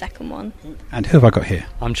with for the second one. And who have I got here?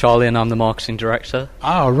 I'm Charlie, and I'm the marketing director.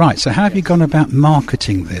 Oh, right. So how have you gone about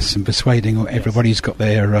marketing this and persuading everybody's got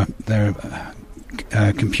their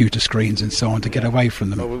computer screens and so on to get away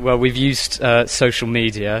from them? Well, we've used social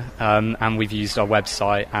media, and we've used our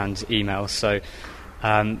website and email, so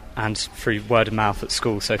and through word of mouth at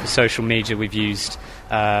school. So for social media, we've used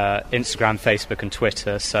Instagram, Facebook and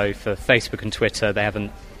Twitter. So for Facebook and Twitter, they have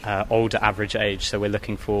an older average age, so we're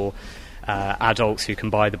looking for adults who can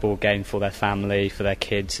buy the board game for their family, for their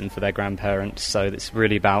kids and for their grandparents. So it's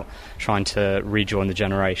really about trying to rejoin the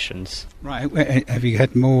generations. Right. Have you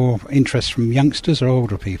had more interest from youngsters or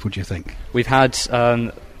older people, do you think? We've had,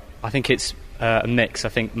 I think it's a mix. I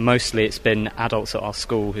think mostly it's been adults at our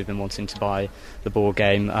school who've been wanting to buy the board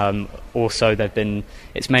game. Also,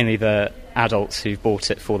 it's mainly the adults who've bought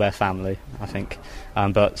it for their family, I think.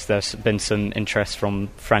 But there's been some interest from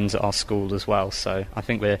friends at our school as well. So I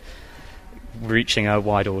think we're reaching a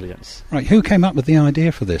wide audience. Right. Who came up with the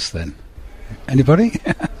idea for this then? Anybody?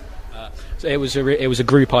 So it was a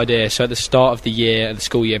group idea. So at the start of the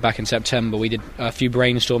school year, back in September, we did a few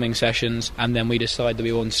brainstorming sessions, and then we decided that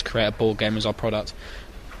we wanted to create a board game as our product.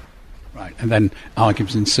 Right, and then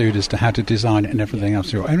arguments ensued as to how to design it and everything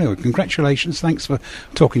else. Anyway, congratulations, thanks for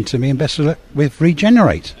talking to me, and best of luck with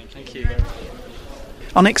Regenerate. Thank you.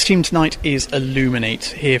 Our next team tonight is Illuminate,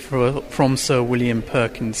 here from Sir William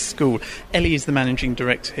Perkins School. Ellie is the managing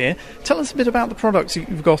director here. Tell us a bit about the products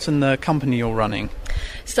you've got and the company you're running.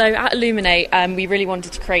 So at Illuminate, we really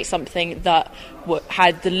wanted to create something that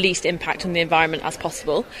had the least impact on the environment as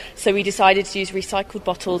possible. So we decided to use recycled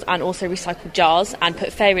bottles and also recycled jars and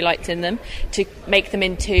put fairy lights in them to make them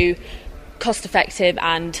into cost-effective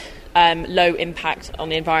and low impact on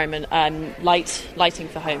the environment lighting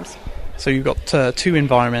for homes. So you've got two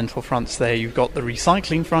environmental fronts there. You've got the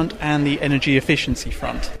recycling front and the energy efficiency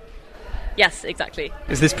front. Yes, exactly.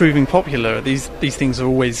 Is this proving popular? These things are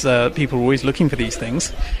always, people are always looking for these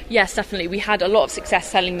things. Yes, definitely. We had a lot of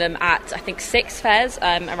success selling them at, I think, 6 fairs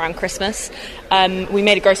around Christmas. We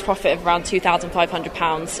made a gross profit of around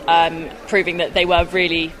 £2,500, proving that they were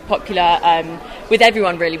really popular with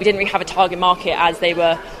everyone, really. We didn't really have a target market, as they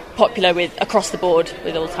were popular across the board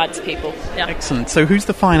with all types of people. Yeah. Excellent. So who's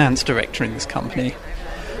the finance director in this company?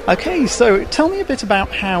 Okay, so tell me a bit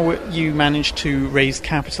about how you managed to raise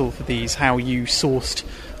capital for these, how you sourced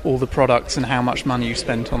all the products and how much money you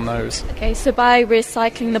spent on those. Okay, so by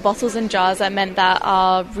recycling the bottles and jars, that meant that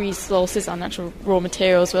our resources, our natural raw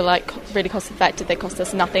materials, were really cost effective. They cost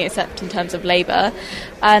us nothing except in terms of labour.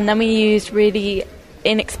 And then we used really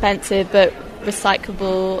inexpensive but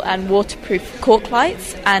recyclable and waterproof cork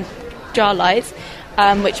lights and jar lights,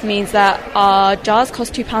 which means that our jars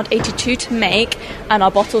cost £2.82 to make and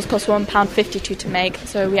our bottles cost £1.52 to make.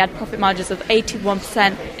 So we had profit margins of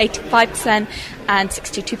 81%, 85% and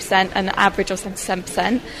 62%, and an average of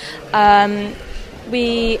 77%.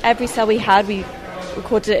 Every sale we had, we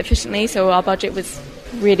recorded it efficiently, so our budget was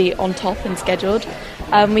really on top and scheduled.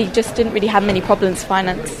 We just didn't really have many problems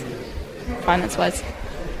finance-wise.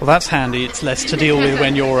 Well, that's handy. It's less to deal with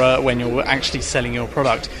when you're actually selling your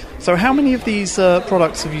product. So how many of these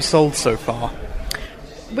products have you sold so far?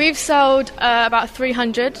 We've sold about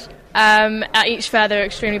 300. At each fair, they're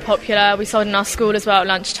extremely popular. We sold in our school as well at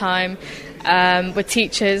lunchtime. With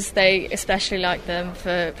teachers, they especially like them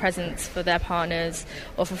for presents for their partners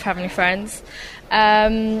or for family friends.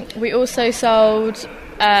 We also sold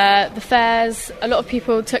the fairs. A lot of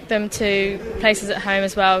people took them to places at home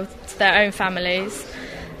as well, to their own families.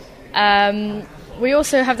 We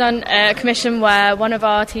also have done a commission where one of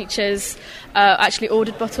our teachers actually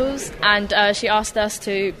ordered bottles, and she asked us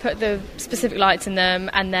to put the specific lights in them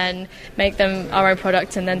and then make them our own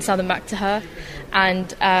product and then sell them back to her.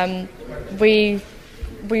 And we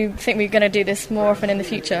think we're going to do this more often in the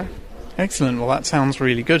future. Excellent. Well, that sounds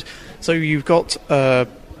really good. So you've got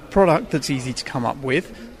product that's easy to come up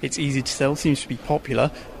with. It's easy to sell, seems to be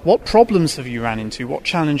popular. What problems have you ran into? What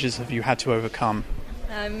challenges have you had to overcome?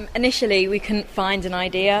 Initially, we couldn't find an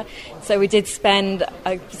idea, so we did spend,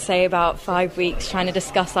 I'd say, about 5 weeks trying to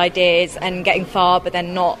discuss ideas and getting far, but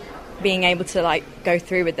then not being able to go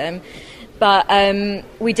through with them. But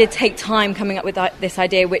we did take time coming up with this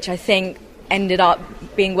idea, which I think ended up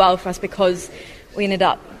being well for us because we ended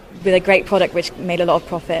up with a great product which made a lot of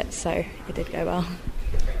profit, so it did go well.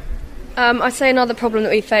 I'd say another problem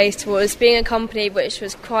that we faced was being a company which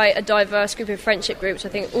was quite a diverse group of friendship groups, I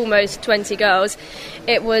think almost 20 girls.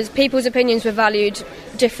 It was people's opinions were valued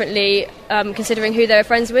differently considering who they were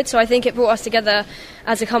friends with, so I think it brought us together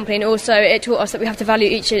as a company, and also it taught us that we have to value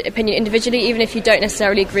each opinion individually even if you don't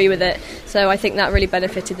necessarily agree with it, so I think that really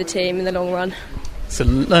benefited the team in the long run. So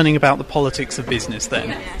learning about the politics of business then.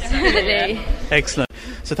 Definitely. Excellent.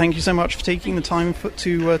 So thank you so much for taking the time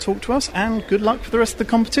to talk to us, and good luck for the rest of the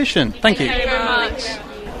competition. Thank you. Thank you very much.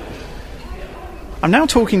 I'm now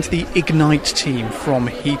talking to the Ignite team from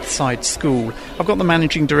Heathside School. I've got the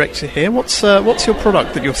managing director here. What's your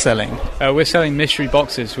product that you're selling? We're selling mystery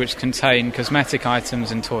boxes which contain cosmetic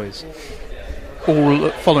items and toys. All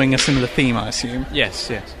following a similar theme, I assume? Yes.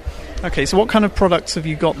 Okay, so what kind of products have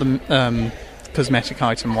you got them cosmetic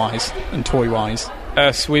item-wise and toy-wise?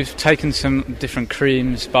 So we've taken some different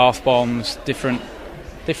creams, bath bombs, different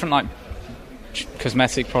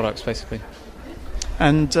cosmetic products, basically.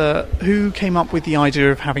 And who came up with the idea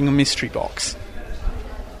of having a mystery box?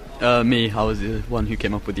 Me. I was the one who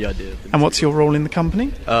came up with the idea. And what's your role in the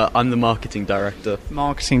company? I'm the marketing director.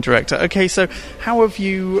 Marketing director. Okay, so how have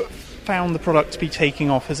you found the product to be taking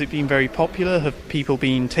off? Has it been very popular? Have people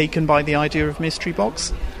been taken by the idea of mystery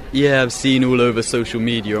box? Yeah, I've seen all over social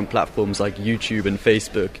media on platforms like YouTube and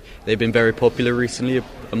Facebook. They've been very popular recently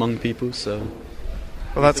among people, so...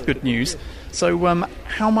 Well, that's good news. So,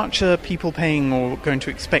 how much are people paying or going to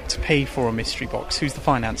expect to pay for a mystery box? Who's the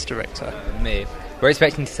finance director? Me. We're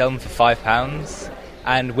expecting to sell them for £5,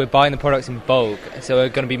 and we're buying the products in bulk, so we're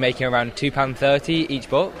going to be making around £2.30 each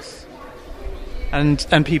box.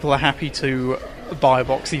 And people are happy to buy a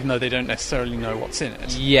box even though they don't necessarily know what's in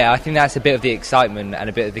it? Yeah, I think that's a bit of the excitement and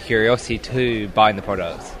a bit of the curiosity to buying the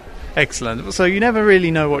products. Excellent. So you never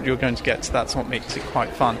really know what you're going to get, so that's what makes it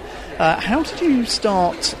quite fun. How did you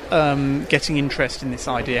start getting interest in this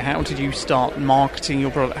idea? How did you start marketing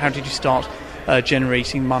your product? How did you start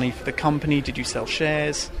generating money for the company? Did you sell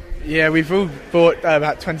shares? Yeah, we've all bought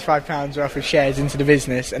about £25 worth of shares into the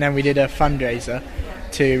business, and then we did a fundraiser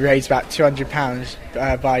to raise about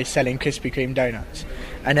 £200 by selling Krispy Kreme donuts.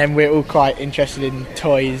 And then we're all quite interested in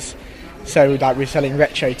toys, so we're selling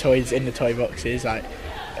retro toys in the toy boxes, like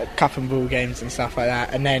cup and ball games and stuff like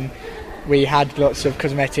that. And then we had lots of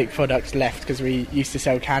cosmetic products left because we used to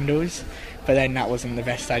sell candles, but then that wasn't the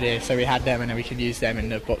best idea, so we had them and then we could use them in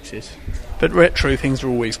the boxes. But retro things are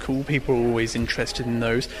always cool, people are always interested in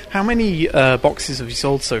those. How many boxes have you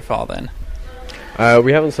sold so far then?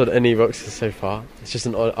 We haven't sold any boxes so far. It's just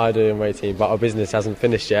an idea and waiting, but our business hasn't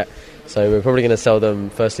finished yet, so we're probably going to sell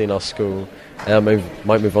them firstly in our school and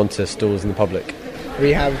might move on to stalls in the public.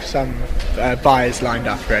 We have some buyers lined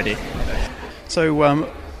up already. So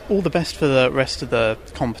all the best for the rest of the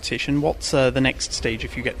competition. What's the next stage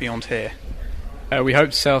if you get beyond here? We hope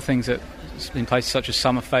to sell things in places such as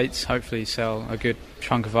Summer Fates, hopefully sell a good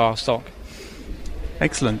chunk of our stock.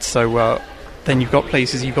 Excellent. So then you've got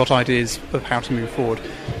places, you've got ideas of how to move forward.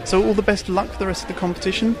 So all the best of luck for the rest of the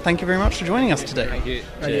competition. Thank you very much for joining us today. Thank you.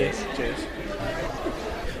 Cheers.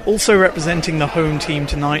 Also representing the home team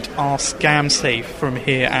tonight are ScamSafe from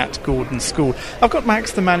here at Gordon School. I've got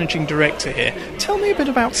Max, the managing director here. Tell me a bit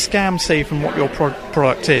about ScamSafe and what your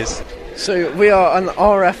product is. So we are an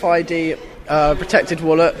RFID protected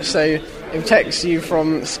wallet, so it protects you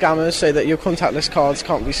from scammers so that your contactless cards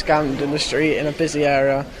can't be scammed in the street in a busy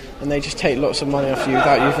area and they just take lots of money off you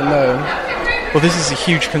without you even knowing. Well, this is a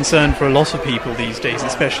huge concern for a lot of people these days,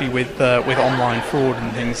 especially with online fraud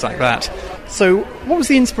and things like that. So what was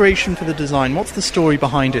the inspiration for the design? What's the story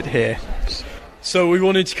behind it here? So we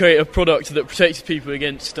wanted to create a product that protected people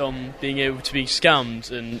against being able to be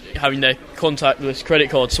scammed and having their contactless credit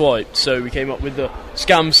card swiped. So we came up with the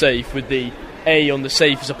ScamSafe with the A on the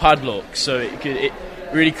safe as a padlock, so it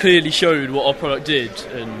really clearly showed what our product did.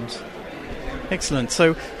 And excellent.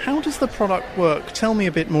 So how does the product work? Tell me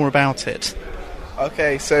a bit more about it.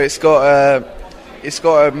 Okay, so it's got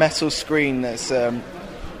a metal screen that's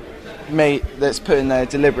put in there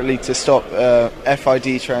deliberately to stop FID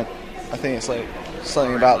I think it's like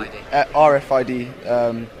something about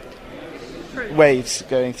RFID waves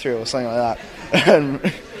going through or something like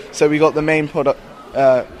that. So we got the main product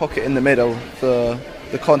pocket in the middle for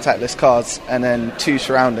the contactless cards, and then 2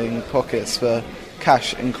 surrounding pockets for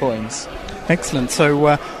cash and coins. Excellent.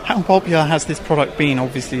 So how popular has this product been?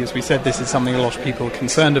 Obviously, as we said, this is something a lot of people are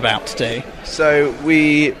concerned about today. So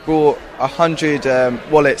we bought 100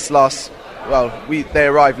 wallets they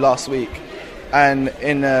arrived last week, and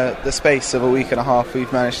in the space of a week and a half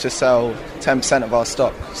we've managed to sell 10% of our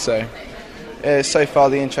stock. So far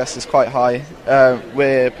the interest is quite high.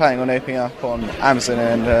 We're planning on opening up on Amazon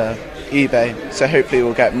and eBay, so hopefully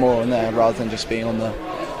we'll get more on there rather than just being on the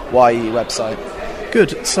YE website.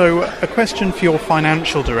 Good. So a question for your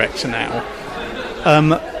financial director now.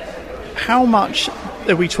 How much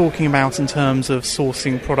are we talking about in terms of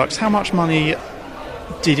sourcing products? How much money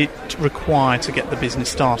did it require to get the business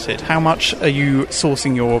started? How much are you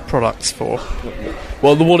sourcing your products for?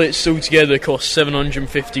 Well, the wallets altogether cost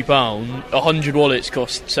 £750. 100 wallets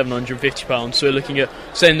cost £750. So we're looking at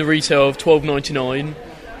saying the retail of £12.99.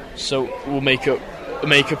 So we'll make a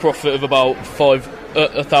profit of about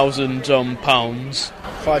 £1,000.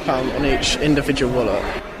 £5 on each individual wallet.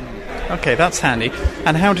 Okay, that's handy.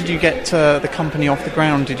 And how did you get the company off the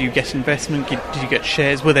ground? Did you get investment? Did you get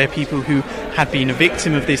shares? Were there people who had been a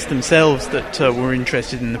victim of this themselves that were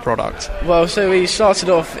interested in the product? Well, so we started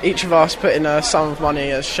off, each of us put in a sum of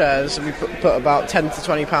money as shares. We put about £10 to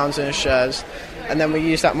 £20 in as shares, and then we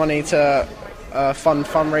used that money to fund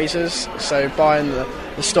fundraisers, so buying the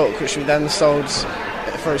stock which we then sold.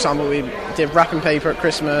 For example, we did wrapping paper at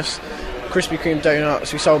Christmas, Krispy Kreme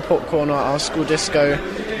donuts, we sold popcorn at our school disco,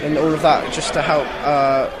 and all of that just to help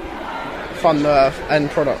fund the end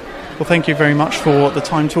product. Well, thank you very much for the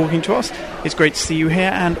time talking to us. It's great to see you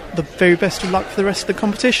here, and the very best of luck for the rest of the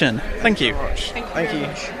competition. Thank you. Thank you.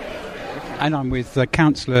 And I'm with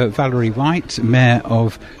Councillor Valerie White, Mayor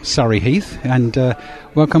of Surrey Heath, and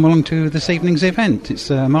welcome along to this evening's event. It's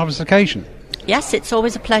a marvellous occasion. Yes, it's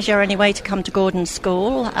always a pleasure anyway to come to Gordon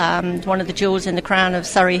School, one of the jewels in the crown of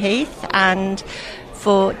Surrey Heath, and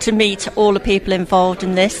to meet all the people involved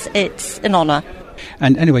in this, it's an honour.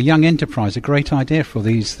 And anyway, Young Enterprise, a great idea for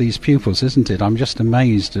these pupils, isn't it? I'm just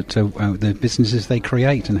amazed at the businesses they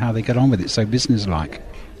create and how they get on with it, so businesslike.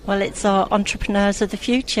 Well, it's our entrepreneurs of the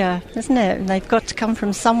future, isn't it? And they've got to come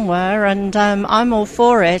from somewhere, and I'm all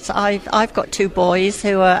for it. I've got 2 boys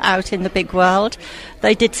who are out in the big world.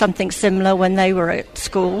 They did something similar when they were at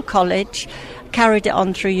school, college, carried it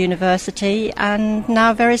on through university, and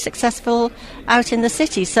now very successful out in the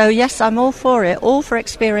city. So yes, I'm all for it, all for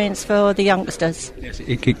experience for the youngsters. Yes,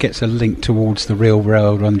 it gets a link towards the real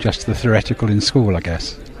world and just the theoretical in school, I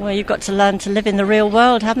guess. Well, you've got to learn to live in the real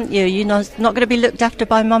world, haven't you? You're not going to be looked after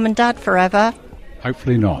by mum and dad forever.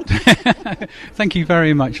 Hopefully not. Thank you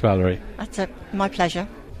very much, Valerie. That's my pleasure.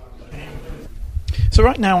 So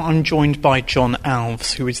right now I'm joined by John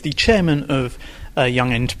Alves, who is the chairman of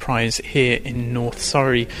Young Enterprise here in North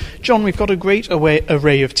Surrey. John, we've got a great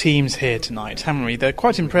array of teams here tonight, haven't we? They're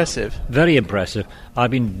quite impressive. Very impressive.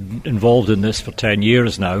 I've been involved in this for 10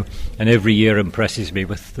 years now, and every year impresses me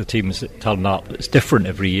with the teams that turn up. It's different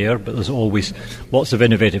every year, but there's always lots of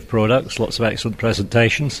innovative products, lots of excellent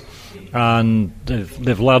presentations, and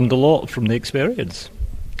they've learned a lot from the experience.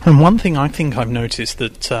 And one thing I think I've noticed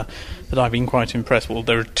that I've been quite impressed with, well,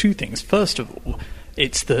 there are 2 things. First of all,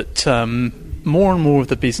 it's that more and more of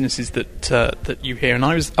the businesses that you hear, and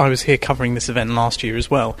I was here covering this event last year as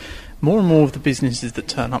well, more and more of the businesses that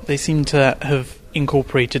turn up, they seem to have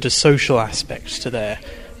incorporated a social aspect to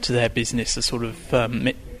their business, a sort of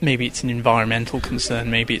maybe it's an environmental concern,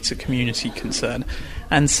 maybe it's a community concern.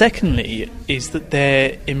 And secondly is that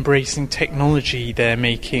they're embracing technology, they're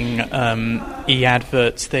making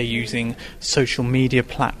e-adverts, they're using social media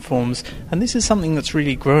platforms, and this is something that's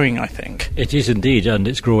really growing, I think. It is indeed, and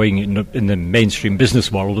it's growing in the mainstream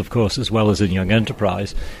business world, of course, as well as in Young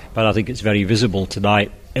Enterprise, but I think it's very visible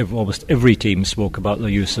tonight. Almost every team spoke about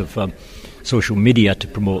the use of social media to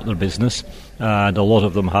promote their business, and a lot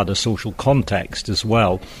of them had a social context as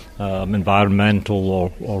well,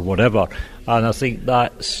 environmental or whatever. And I think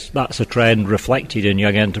that's a trend reflected in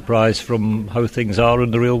Young Enterprise from how things are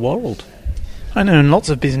in the real world. I know, and lots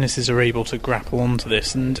of businesses are able to grapple onto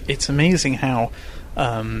this, and it's amazing how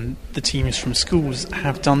the teams from schools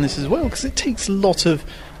have done this as well, because it takes a lot of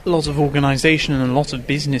organisation and a lot of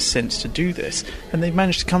business sense to do this, and they've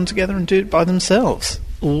managed to come together and do it by themselves.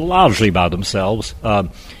 Largely by themselves.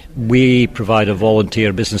 We provide a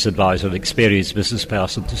volunteer business advisor, an experienced business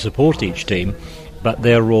person to support each team, but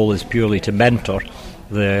their role is purely to mentor.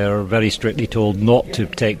 They're very strictly told not to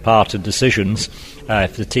take part in decisions.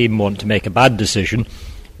 If the team want to make a bad decision,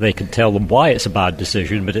 they can tell them why it's a bad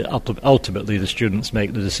decision, but ultimately the students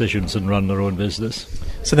make the decisions and run their own business.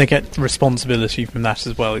 So they get responsibility from that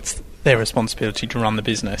as well. It's their responsibility to run the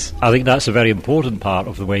business. I think that's a very important part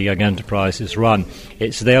of the way Young Enterprise is run.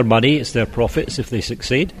 It's their money, it's their profits if they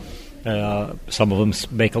succeed. Some of them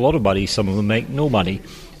make a lot of money, some of them make no money,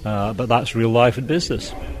 but that's real life in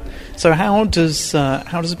business. So how does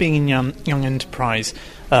being in Young Enterprise,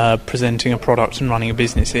 presenting a product and running a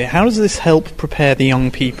business here, how does this help prepare the young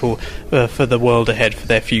people for the world ahead, for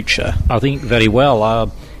their future? I think very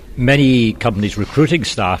well. Many companies recruiting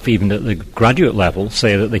staff, even at the graduate level,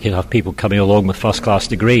 say that they can have people coming along with first-class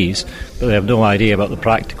degrees, but they have no idea about the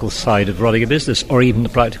practical side of running a business, or even the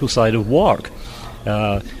practical side of work.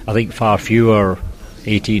 I think far fewer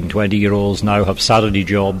 18, 20-year-olds now have Saturday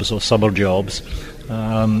jobs or summer jobs,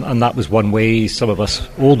 and that was one way some of us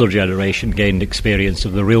older generation gained experience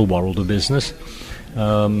of the real world of business.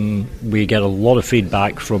 We get a lot of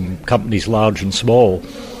feedback from companies large and small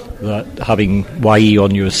that having YE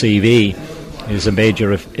on your CV is a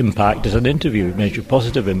major impact as an interview, major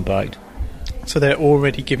positive impact. So they're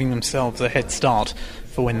already giving themselves a head start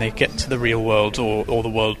for when they get to the real world or the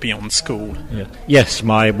world beyond school. Yeah. Yes,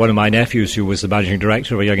 one of my nephews, who was the managing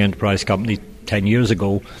director of a Young Enterprise company 10 years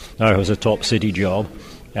ago, now has a top city job,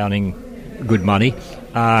 earning good money,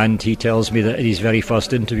 and he tells me that in his very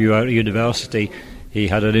first interview out of university, he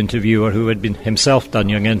had an interviewer who had been himself done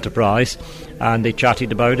Young Enterprise, and they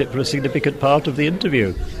chatted about it for a significant part of the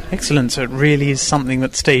interview. Excellent. So it really is something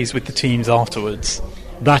that stays with the teams afterwards.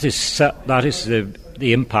 That is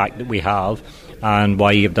the impact that we have, and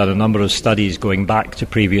why you've done a number of studies going back to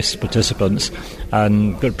previous participants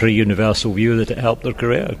and got a pretty universal view that it helped their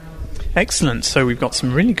career. Excellent. So we've got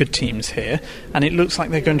some really good teams here, and it looks like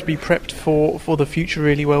they're going to be prepped for the future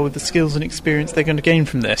really well with the skills and experience they're going to gain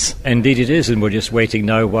from this. Indeed it is, and we're just waiting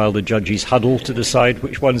now while the judges huddle to decide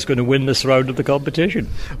which one's going to win this round of the competition.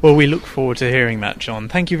 Well, we look forward to hearing that, John.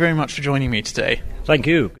 Thank you very much for joining me today. Thank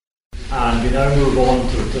you. And we now move on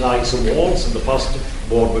to tonight's awards, and the first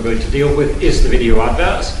award we're going to deal with is the video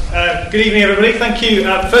adverts. Good evening, everybody. Thank you.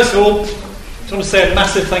 First of all, I just want to say a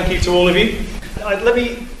massive thank you to all of you. Let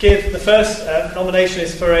me give the first nomination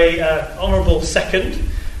is for a honourable second,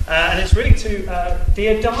 and it's really to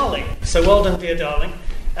Dear Darling. So well done, Dear Darling.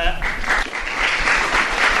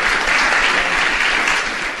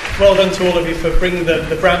 Well done to all of you for bringing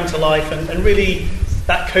the brand to life, and really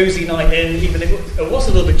that cosy night in, even if it was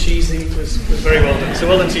a little bit cheesy, was very well done. So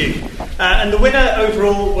well done to you. And the winner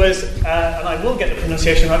overall was, and I will get the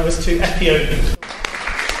pronunciation right, was to Epione.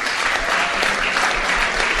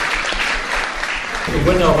 The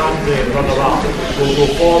winner and the runner-up will go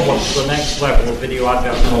forward to the next level of video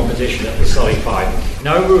advert competition at the Surrey Final.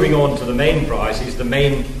 Now moving on to the main prize is the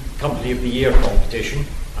main Company of the Year competition,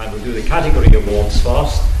 and we'll do the category awards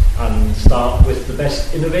first and start with the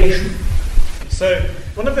best innovation. So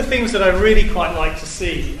one of the things that I really quite like to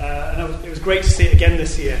see, and it was great to see it again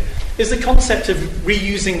this year, is the concept of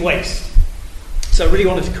reusing waste. So I really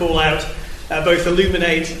wanted to call out both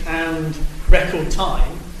Illuminate and Record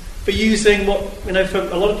Time for using what, for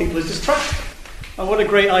a lot of people is just trash. And what a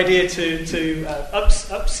great idea to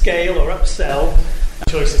upscale or upsell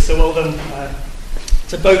choices. So well done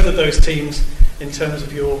to both of those teams in terms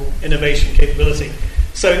of your innovation capability.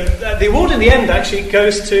 So the award in the end actually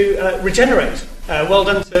goes to Regenerate. Well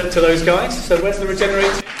done to those guys. So where's the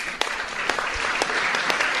Regenerate?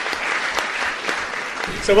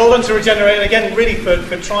 So well done to Regenerate, and again, really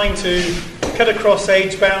for trying to cut across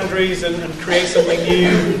age boundaries and create something new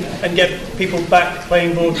and get people back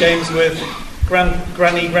playing board games with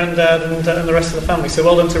granny, granddad, and the rest of the family. So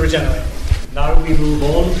well done to Regenerate. Now we move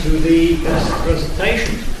on to the best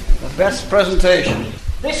presentation. The best presentation.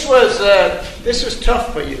 This was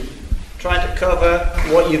tough for you, trying to cover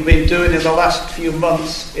what you've been doing in the last few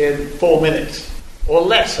months in 4 minutes. Or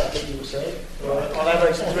less, I think you would say. On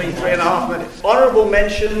average, 3.5 minutes. Honourable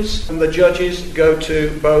mentions from the judges go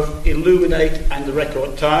to both Illuminate and the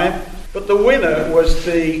Record Time. But the winner was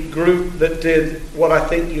the group that did what I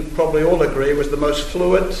think you probably all agree was the most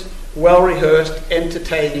fluent, well-rehearsed,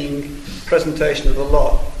 entertaining presentation of the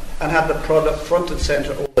lot, and had the product front and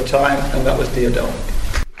centre all the time, and that was Dear Darling.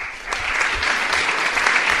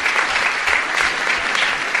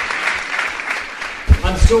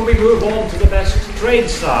 And so we move on to the best trade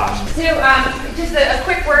star. So just a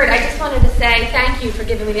quick word. I just wanted to say thank you for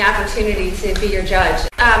giving me the opportunity to be your judge.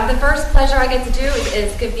 The first pleasure I get to do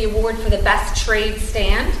is give the award for the best trade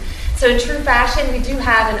stand. So in true fashion, we do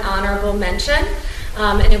have an honorable mention.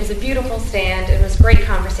 And it was a beautiful stand. It was great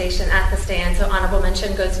conversation at the stand. So honorable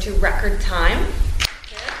mention goes to Record Time.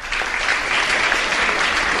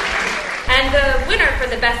 And the winner for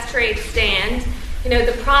the best trade stand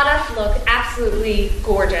The product looked absolutely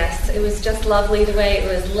gorgeous. It was just lovely the way it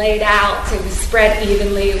was laid out. It was spread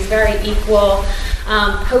evenly. It was very equal.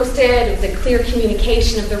 Posted. It was a clear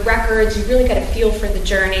communication of the records. You really got a feel for the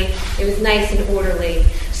journey. It was nice and orderly.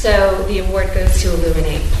 So the award goes to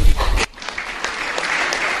Illuminate.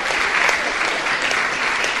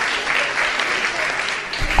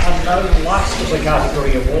 And now last of the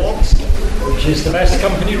category awards, which is the Best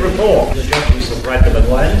Company Report. The judges have read them in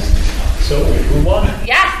length. So, who won?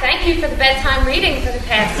 Yes, thank you for the bedtime reading for the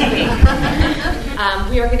past week.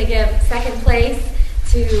 We are going to give second place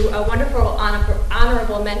to a wonderful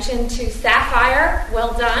honorable mention to Sapphire.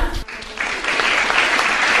 Well done.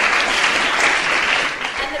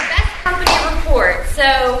 And the Best Company Report.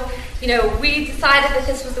 So, we decided that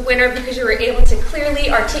this was the winner because you were able to clearly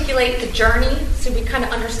articulate the journey. So we kind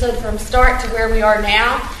of understood from start to where we are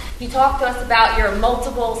now. You talked to us about your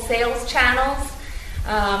multiple sales channels.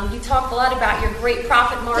 You talked a lot about your great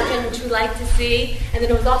profit margin, which we like to see. And then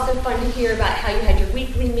it was also fun to hear about how you had your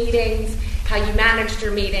weekly meetings, how you managed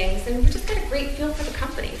your meetings, and we just got a great feel for the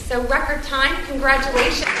company. So record time,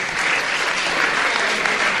 congratulations.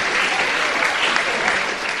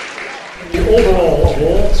 The overall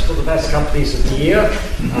awards for the best companies of the year,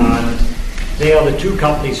 and they are the two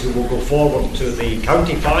companies who will go forward to the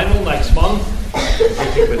county final next month,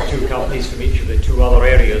 competing with two companies from each of the two other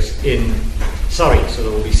areas in Surrey. So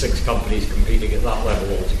there will be 6 companies competing at that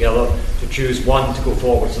level altogether to choose one to go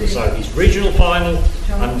forward to the South East Regional Final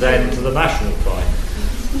and then to the National Final.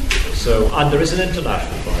 So, and there is an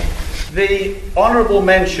international final. The honourable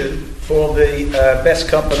mention for the best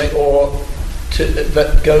company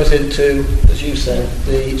that goes into, as you said,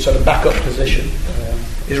 the sort of backup position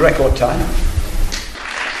is Record Time.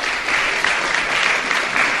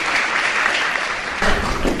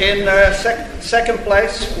 In second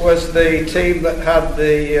place was the team that had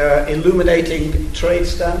the illuminating trade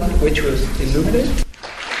stand, which was Illuminate.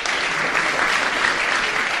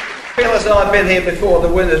 I feel as though I've been here before. The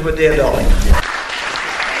winners were Dear Darling.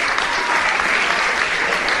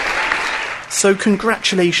 So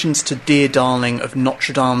congratulations to Dear Darling of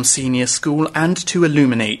Notre Dame Senior School and to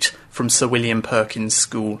Illuminate from Sir William Perkins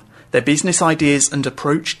School. Their business ideas and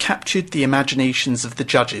approach captured the imaginations of the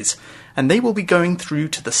judges, and they will be going through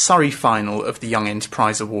to the Surrey final of the Young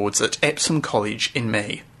Enterprise Awards at Epsom College in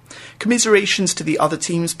May. Commiserations to the other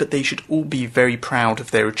teams, but they should all be very proud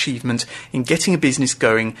of their achievement in getting a business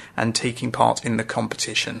going and taking part in the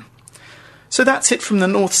competition. So that's it from the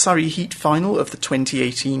North Surrey Heat final of the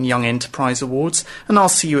 2018 Young Enterprise Awards, and I'll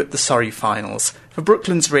see you at the Surrey finals. For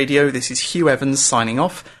Brooklands Radio, this is Hugh Evans signing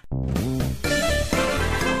off.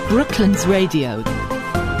 Brooklands Radio.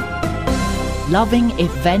 Loving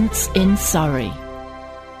events in Surrey.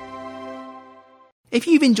 If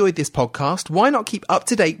you've enjoyed this podcast, why not keep up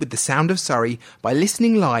to date with the sound of Surrey by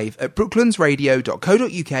listening live at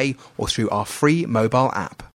brooklandsradio.co.uk or through our free mobile app.